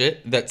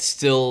budget that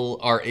still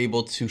are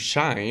able to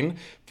shine.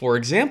 For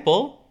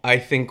example, I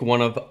think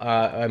one of,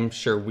 I'm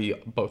sure we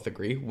both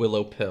agree,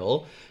 Willow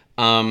Pill.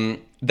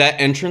 That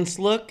entrance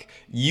look,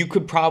 you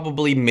could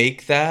probably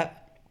make that.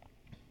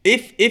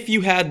 If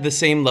you had the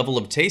same level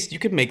of taste, you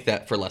could make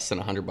that for less than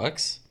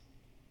 $100.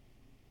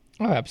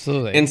 Oh,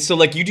 absolutely. And so,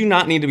 like, you do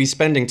not need to be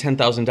spending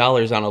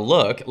 $10,000 on a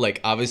look.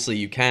 Like, obviously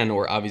you can,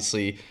 or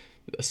obviously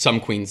some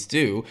queens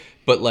do.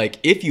 But, like,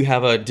 if you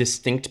have a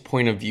distinct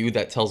point of view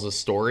that tells a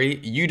story,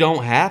 you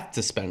don't have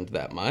to spend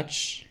that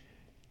much.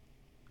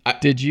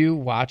 Did you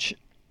watch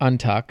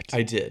Untucked?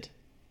 I did.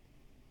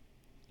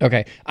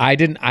 Okay. I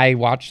didn't. I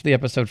watched the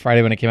episode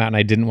Friday when it came out, and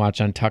I didn't watch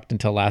Untucked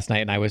until last night,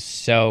 and I was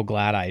so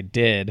glad I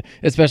did,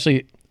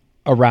 especially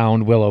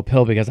around Willow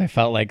Pill, because I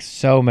felt like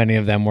so many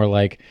of them were,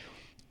 like,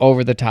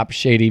 over the top,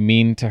 shady,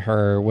 mean to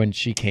her when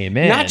she came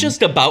in. Not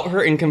just about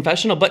her in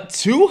confessional, but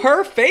to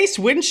her face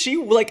when she,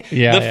 like,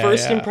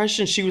 first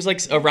impression, she was, like,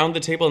 around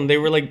the table, and they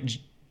were like,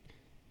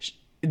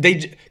 they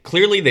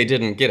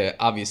didn't get it,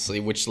 obviously,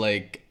 which,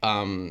 like,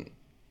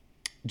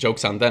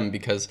 jokes on them,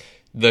 because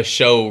the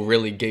show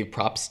really gave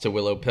props to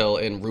Willow Pill,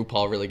 and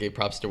RuPaul really gave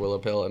props to Willow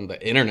Pill, and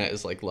the internet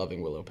is, like,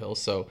 loving Willow Pill,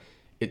 so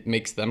it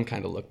makes them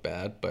kind of look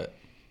bad, but...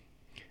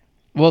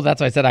 Well,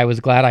 that's why I said I was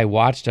glad I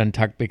watched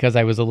Untucked, because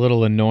I was a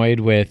little annoyed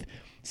with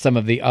some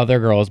of the other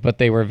girls, but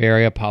they were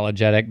very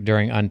apologetic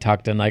during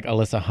Untucked, and, like,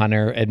 Alyssa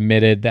Hunter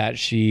admitted that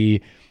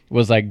she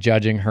was, like,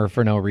 judging her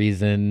for no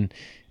reason.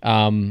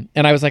 And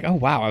I was like, oh,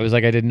 wow. I was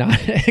like, I did not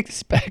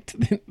expect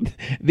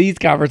these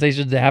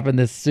conversations to happen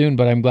this soon,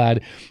 but I'm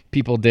glad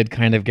people did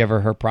kind of give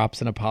her props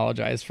and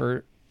apologize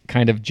for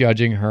kind of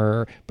judging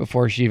her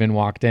before she even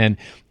walked in.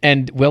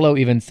 And Willow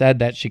even said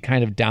that she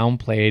kind of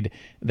downplayed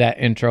that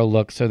intro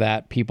look so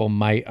that people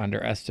might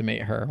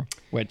underestimate her,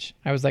 which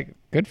I was like,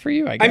 good for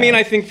you, I guess. I mean,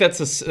 I think that's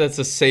a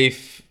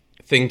safe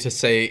thing to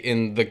say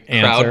in the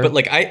crowd, but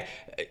like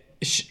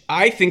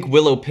I think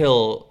Willow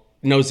Pill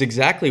knows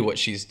exactly what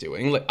she's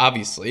doing. Like,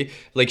 obviously,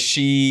 like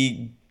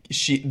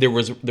there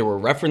were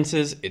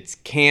references. It's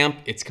camp.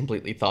 It's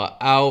completely thought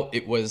out.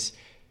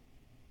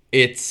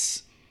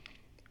 It's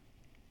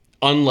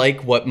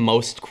unlike what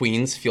most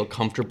queens feel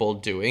comfortable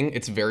doing.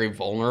 It's very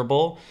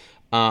vulnerable.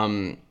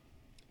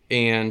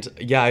 And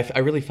yeah, I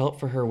really felt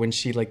for her when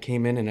she like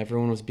came in and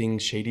everyone was being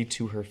shady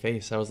to her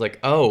face. I was like,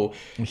 oh,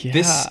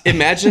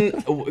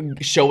 imagine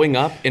showing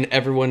up and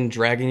everyone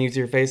dragging you to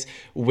your face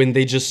when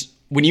they just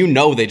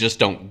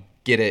don't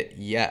get it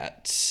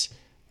yet.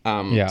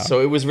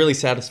 So it was really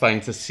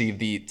satisfying to see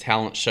the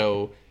talent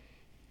show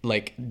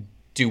like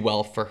do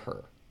well for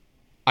her.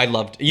 I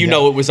loved,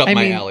 it was up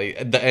my alley.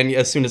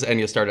 As soon as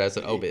Enya started, I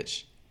said, oh,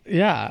 bitch.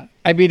 Yeah.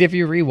 I mean, if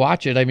you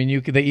rewatch it, I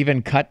mean, they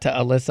even cut to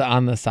Alyssa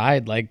on the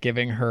side, like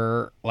giving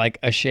her like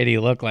a shitty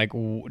look, like,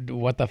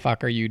 what the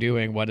fuck are you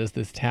doing? What is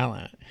this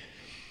talent?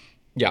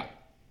 Yeah.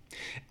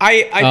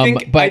 I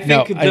think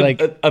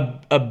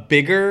a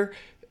bigger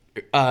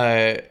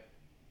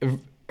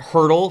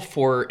hurdle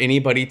for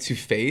anybody to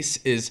face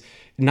is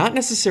not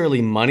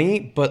necessarily money,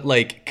 but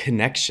like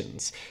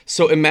connections.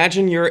 So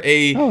imagine you're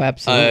a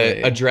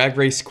Drag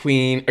Race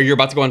queen, or you're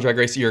about to go on Drag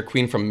Race. You're a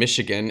queen from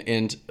Michigan,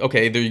 and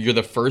okay, you're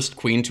the first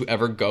queen to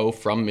ever go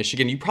from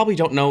Michigan. You probably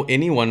don't know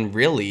anyone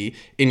really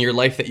in your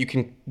life that you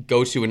can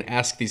go to and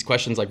ask these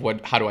questions, like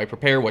how do I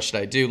prepare? What should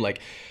I do?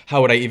 Like,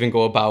 how would I even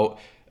go about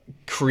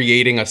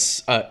creating a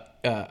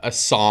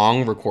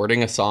song,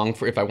 recording a song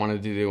for if I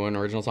wanted to do an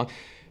original song?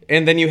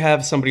 And then you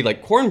have somebody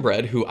like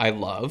Cornbread, who I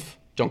love.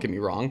 Don't get me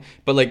wrong,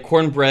 but like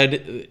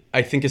Cornbread,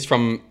 I think is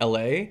from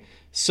LA.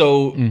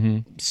 So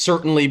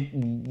certainly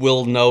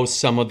will know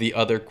some of the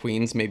other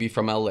queens maybe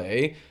from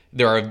LA.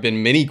 There have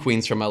been many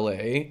queens from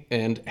LA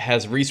and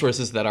has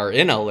resources that are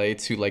in LA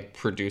to like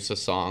produce a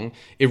song.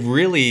 It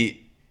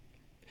really,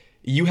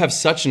 you have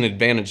such an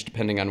advantage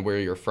depending on where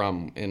you're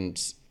from. And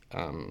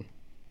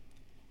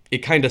it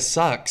kind of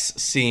sucks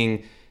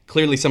seeing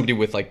clearly somebody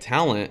with like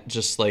talent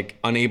just like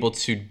unable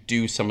to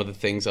do some of the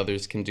things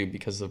others can do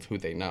because of who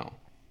they know.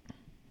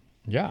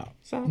 Yeah.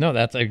 No,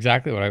 that's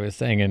exactly what I was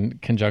saying in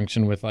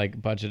conjunction with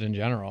like budget in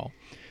general.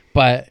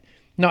 But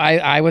no,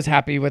 I was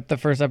happy with the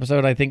first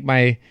episode. I think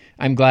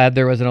I'm glad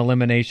there was an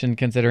elimination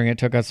considering it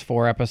took us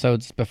 4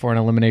 episodes before an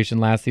elimination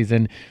last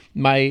season.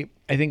 I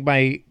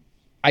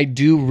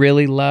do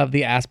really love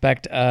the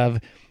aspect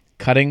of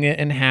cutting it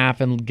in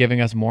half and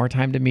giving us more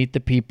time to meet the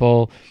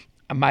people.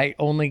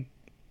 The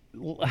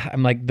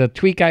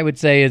tweak I would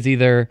say is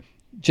either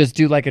just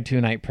do like a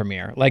 2-night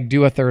premiere, like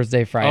do a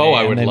Thursday,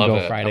 Friday, and then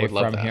go Friday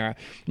from here.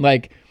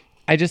 Like,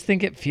 I just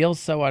think it feels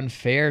so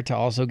unfair to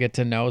also get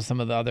to know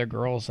some of the other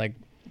girls like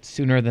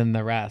sooner than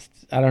the rest.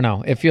 I don't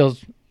know. It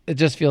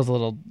just feels a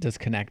little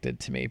disconnected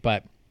to me,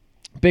 but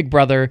Big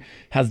Brother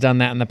has done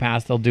that in the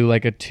past. They'll do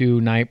like a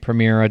 2-night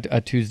premiere,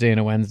 a Tuesday and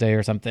a Wednesday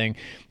or something.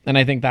 And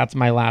I think that's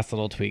my last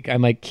little tweak.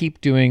 I'm like,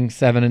 keep doing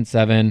 7 and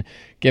 7,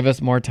 give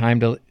us more time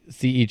to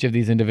see each of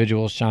these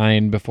individuals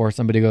shine before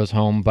somebody goes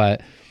home.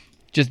 But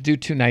just do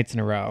 2 nights in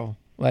a row.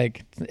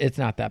 Like, it's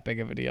not that big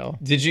of a deal.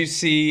 Did you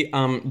see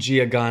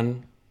Gia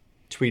Gunn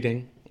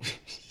tweeting?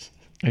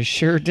 I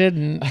sure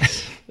didn't.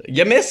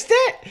 You missed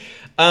it?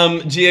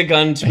 Gia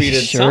Gunn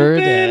tweeted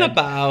something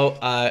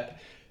about,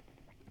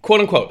 quote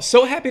unquote,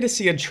 so happy to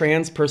see a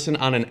trans person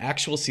on an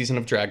actual season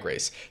of Drag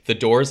Race. The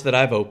doors that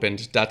I've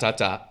opened, ...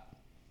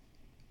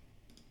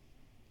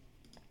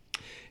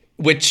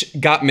 Which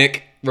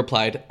Gottmik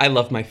replied, I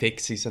love my fake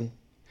season.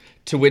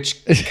 To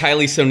which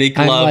Kylie Sonique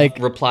Love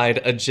replied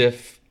a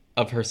gif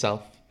of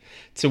herself.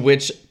 To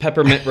which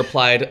Peppermint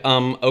replied,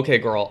 okay,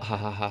 girl, ha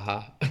ha ha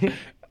ha.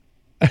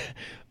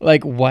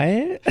 Like,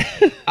 what?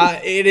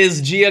 It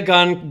is Gia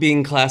Gunn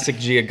being classic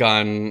Gia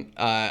Gunn.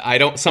 I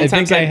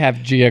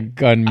have Gia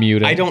Gunn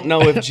muted. I don't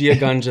know if Gia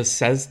Gunn just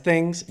says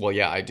things. Well,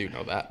 yeah, I do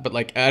know that. But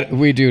like,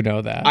 we do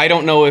know that. I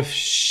don't know if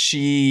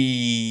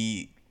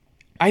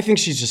I think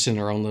she's just in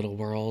her own little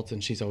world,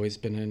 and she's always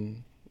been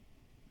in.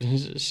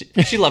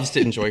 She loves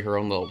to enjoy her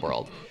own little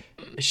world.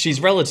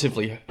 She's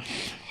relatively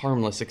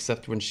harmless,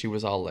 except when she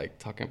was all like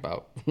talking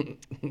about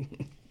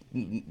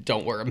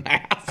don't wear a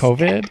mask.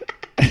 COVID.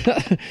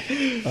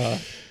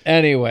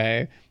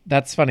 Anyway,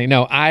 that's funny.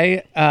 No,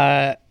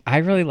 I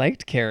really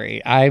liked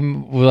Carrie.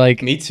 I'm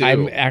like, me too.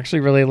 I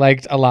actually really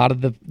liked a lot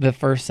of the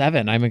first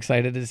 7. I'm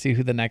excited to see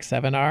who the next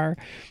 7 are.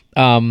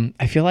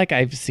 I feel like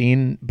I've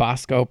seen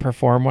Bosco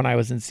perform when I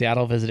was in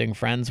Seattle visiting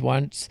friends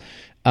once.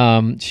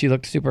 She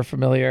looked super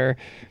familiar.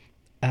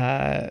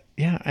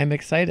 Yeah, I'm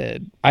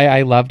excited.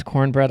 I loved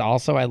Cornbread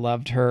also. I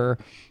loved her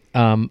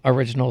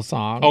original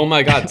song. Oh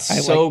my God,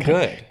 so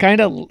good.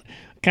 Kind of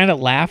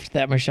laughed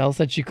that Michelle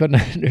said she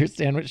couldn't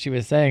understand what she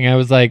was saying. I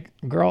was like,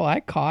 girl, I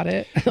caught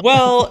it.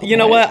 Well, you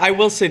know what? I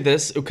will say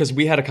this because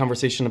we had a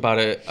conversation about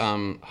it,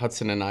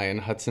 Hudson and I, and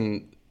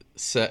Hudson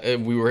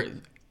we were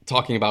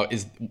talking about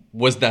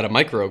was that a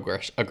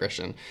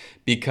microaggression?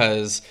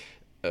 Because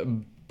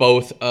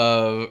both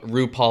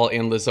RuPaul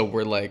and Lizzo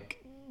were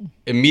like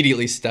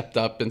immediately stepped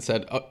up and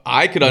said, oh,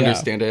 I could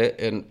understand it.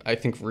 And I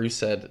think Ru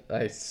said,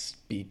 I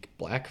speak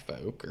black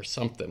folk or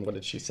something. What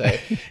did she say?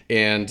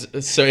 And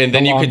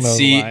then you could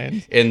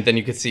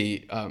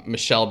see,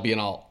 Michelle being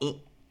all, ugh.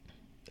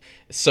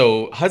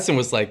 So Hudson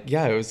was like,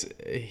 yeah,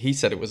 he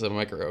said it was a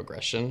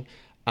microaggression.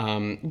 But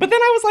then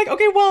I was like,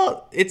 okay,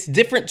 well, it's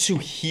different to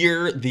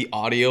hear the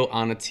audio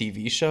on a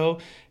TV show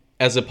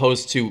as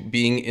opposed to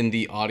being in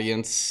the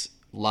audience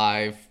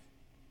live.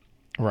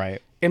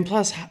 Right. And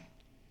plus,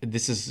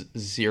 this is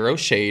zero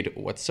shade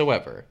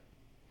whatsoever.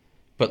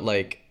 But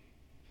like,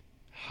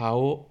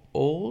 how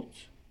old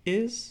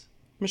is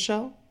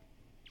Michelle?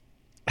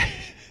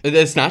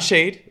 It's not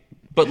shade,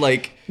 but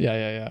like,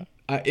 yeah.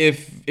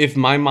 If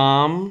my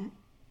mom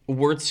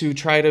were to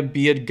try to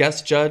be a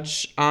guest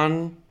judge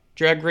on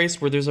Drag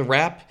Race where there's a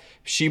rap,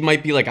 she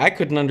might be like, I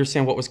couldn't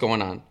understand what was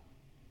going on.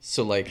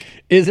 So like,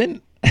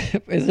 isn't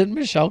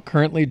Michelle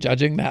currently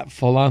judging that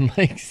full on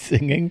like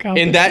singing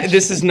competition? And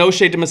this is no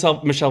shade to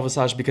Michelle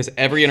Visage, because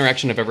every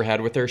interaction I've ever had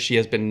with her, she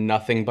has been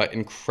nothing but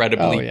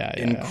incredibly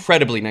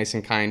nice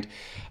and kind.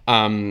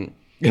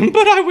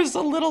 But I was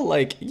a little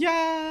like,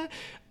 yeah.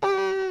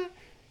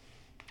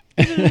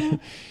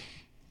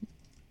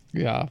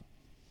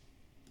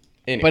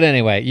 Anyway. But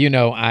anyway,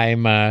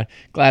 I'm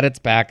glad it's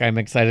back. I'm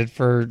excited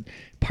for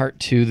part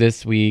 2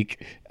 this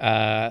week,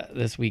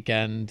 this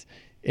weekend.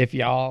 If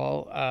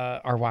y'all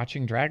are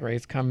watching Drag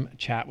Race, come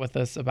chat with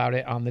us about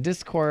it on the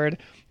Discord.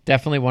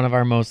 Definitely one of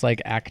our most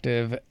like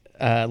active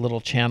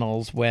little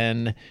channels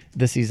when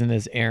the season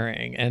is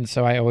airing. And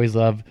so I always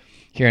love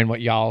hearing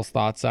what y'all's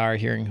thoughts are,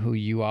 hearing who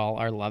you all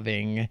are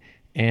loving.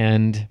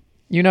 And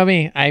you know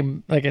me,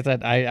 I'm like I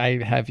said,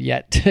 I have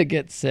yet to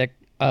get sick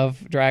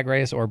of Drag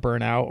Race or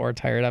burn out or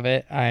tired of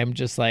it. I'm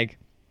just like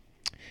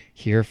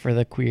here for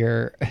the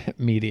queer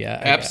media.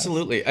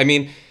 Absolutely. I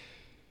mean,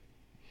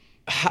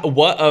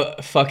 what a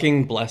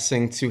fucking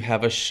blessing to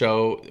have a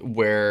show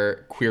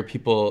where queer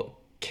people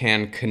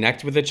can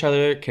connect with each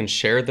other, can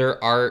share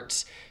their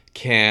art,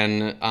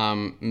 can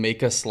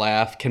make us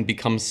laugh, can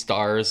become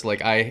stars.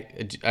 Like I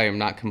am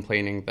not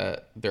complaining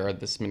that there are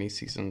this many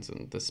seasons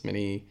and this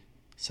many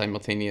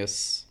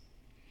simultaneous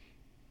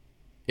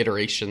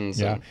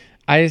iterations. Yeah.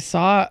 I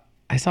saw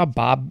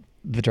Bob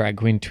the drag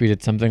queen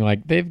tweeted something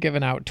like, they've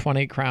given out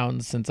 20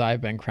 crowns since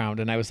I've been crowned.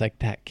 And I was like,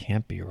 that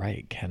can't be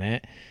right, can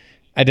it?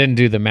 I didn't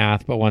do the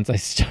math, but once I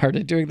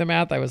started doing the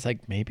math, I was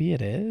like, maybe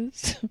it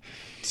is.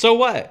 So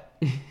what?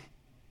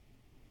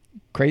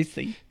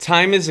 Crazy.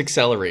 Time is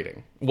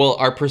accelerating. Well,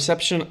 our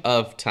perception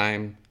of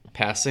time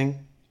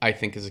passing, I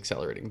think, is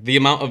accelerating. The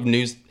amount of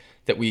news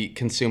that we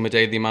consume a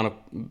day, the amount of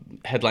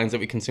headlines that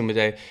we consume a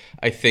day,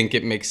 I think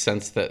it makes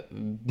sense that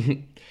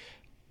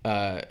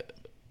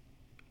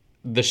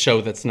the show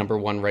that's number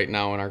one right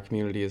now in our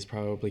community is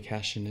probably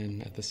cashing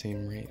in at the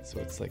same rate. So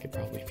it's like, it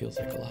probably feels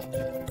like a lot.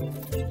 But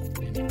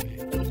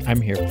anyway,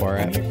 I'm here for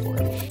it.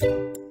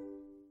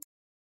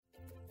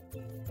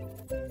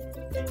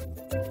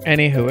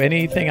 Anywho,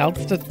 anything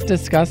else to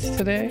discuss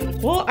today?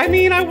 Well, I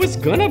mean, I was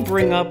gonna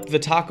bring up the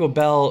Taco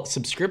Bell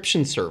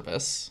subscription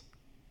service.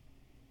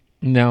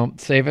 No,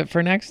 save it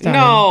for next time.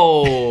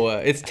 No,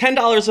 it's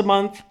 $10 a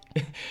month.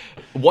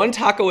 One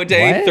taco a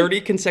day, What?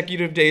 30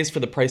 consecutive days for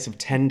the price of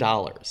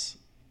 $10.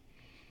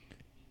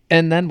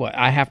 And then what?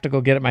 I have to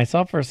go get it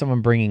myself, or is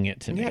someone bringing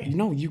it to me? Yeah,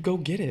 no, you go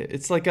get it.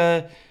 It's like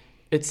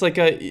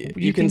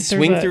you can think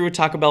swing there's through a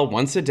Taco Bell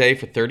once a day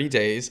for 30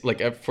 days,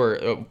 like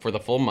for the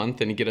full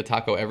month, and you get a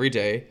taco every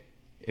day,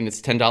 and it's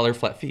 $10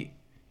 flat fee.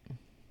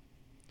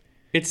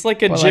 It's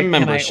like a Well, gym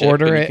like, can I membership,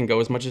 order but you it? can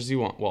go as much as you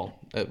want. Well,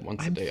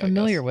 once a day, I'm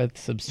familiar I guess. with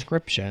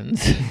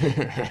subscriptions.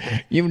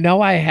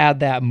 I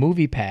had that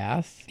Movie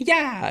Pass.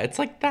 Yeah, it's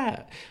like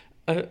that.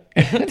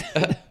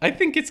 I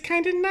think it's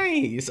kind of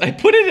nice. I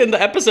put it in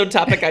the episode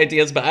topic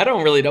ideas, but I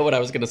don't really know what I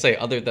was going to say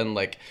other than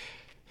like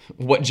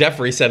what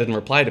Jeffrey said in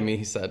reply to me.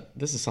 He said,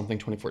 this is something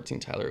 2014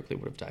 Tyler Oakley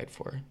would have died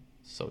for.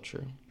 So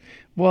true.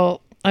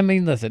 Well, I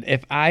mean, listen,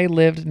 if I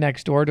lived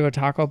next door to a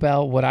Taco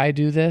Bell, would I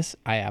do this?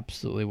 I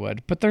absolutely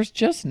would. But there's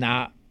just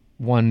not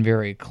one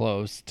very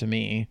close to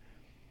me.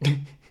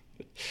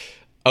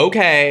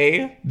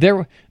 Okay.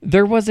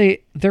 There was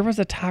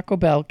a Taco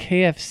Bell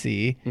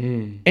KFC,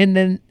 and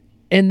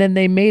then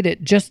they made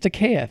it just a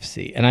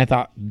KFC, and I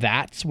thought,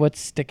 that's what's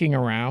sticking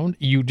around.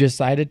 You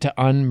decided to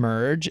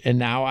unmerge, and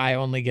now I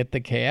only get the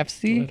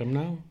KFC. Let him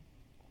know.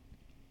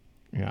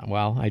 Yeah,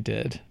 well, I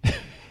did.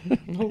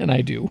 And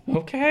I do.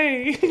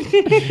 Okay.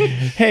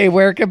 Hey,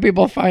 where can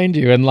people find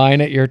you in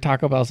line at your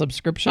Taco Bell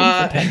subscription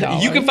for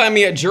 $10? You can find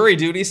me at Jury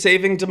Duty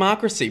Saving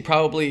Democracy.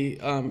 Probably.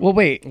 Well,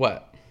 wait.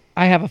 What?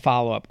 I have a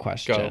follow-up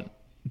question. Go.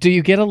 Do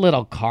you get a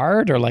little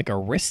card or like a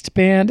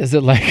wristband? Is it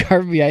like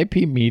our VIP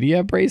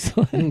media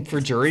bracelet? For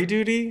jury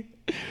duty?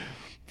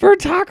 For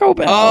Taco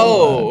Bell.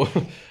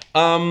 Oh.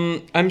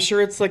 I'm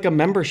sure it's like a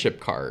membership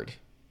card.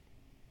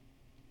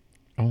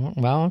 Oh,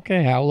 well,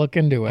 okay, I'll look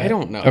into it. I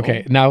don't know.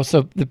 Okay, now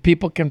so the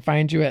people can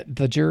find you at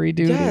the Jury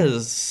Duty?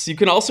 Yes. You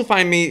can also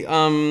find me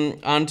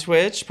on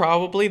Twitch,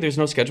 probably. There's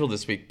no schedule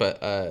this week,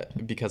 but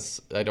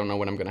because I don't know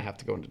when I'm going to have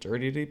to go into jury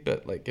duty.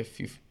 But like, if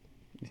you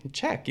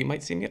check, you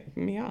might see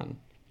me on.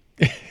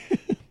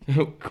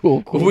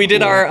 Cool. We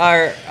did our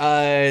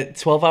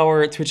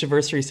 12-hour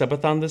Twitchiversary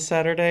subathon this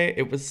Saturday.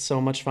 It was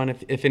so much fun.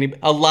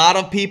 A lot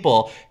of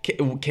people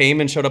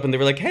came and showed up, and they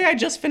were like, "Hey, I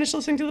just finished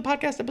listening to the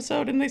podcast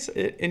episode, and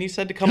you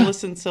said to come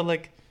listen,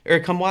 or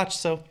come watch."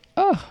 So,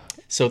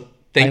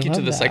 thank you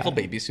to the Cycle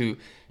Babies who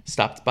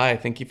stopped by.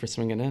 Thank you for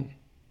swinging in.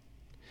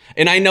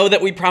 And I know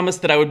that we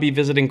promised that I would be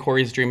visiting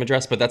Corey's dream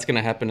address, but that's going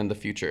to happen in the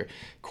future.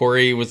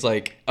 Corey was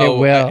like,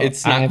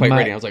 it's not quite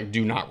ready. I was like,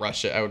 do not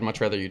rush it. I would much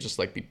rather you just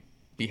like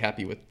be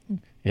happy with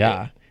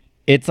it.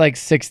 It's like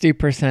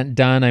 60%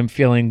 done. I'm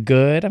feeling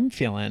good. I'm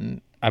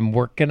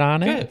working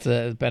on it.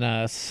 It's been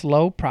a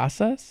slow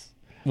process.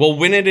 Well,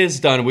 when it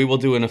is done, we will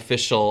do an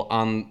official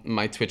on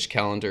my Twitch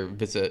calendar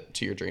visit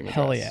to your dream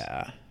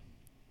address.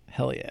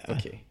 Hell yeah.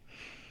 Okay.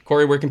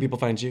 Corey, where can people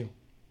find you?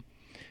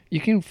 You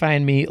can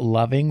find me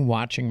loving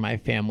watching my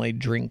family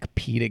drink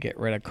pee to get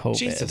rid of COVID.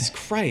 Jesus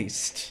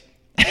Christ.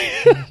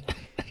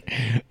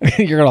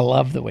 You're going to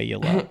love the way you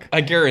look.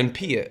 I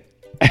guarantee it.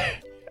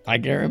 I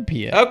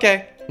guarantee it.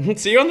 Okay.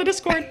 See you on the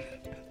Discord.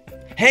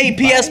 Hey,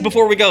 P.S.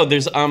 before we go,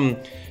 there's been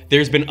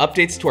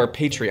updates to our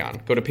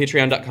Patreon. Go to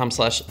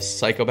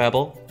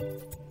patreon.com/psychobabble,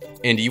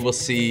 and you will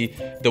see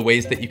the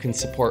ways that you can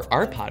support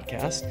our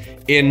podcast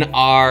in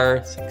our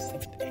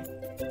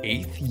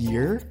 8th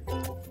year.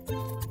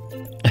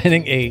 I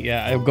think 8,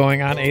 yeah.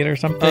 Going on 8 or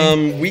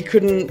something. We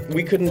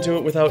couldn't do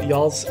it without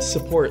y'all's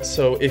support.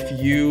 So if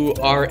you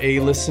are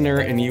a listener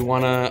and you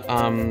wanna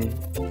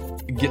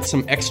get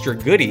some extra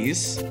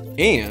goodies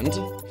and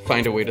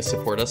find a way to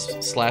support us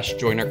 /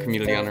 join our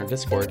community on our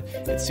Discord,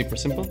 it's super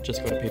simple.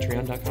 Just go to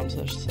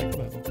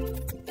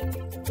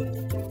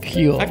patreon.com/psychobabble.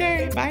 Cool.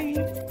 Okay, bye.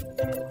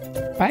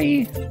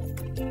 Bye.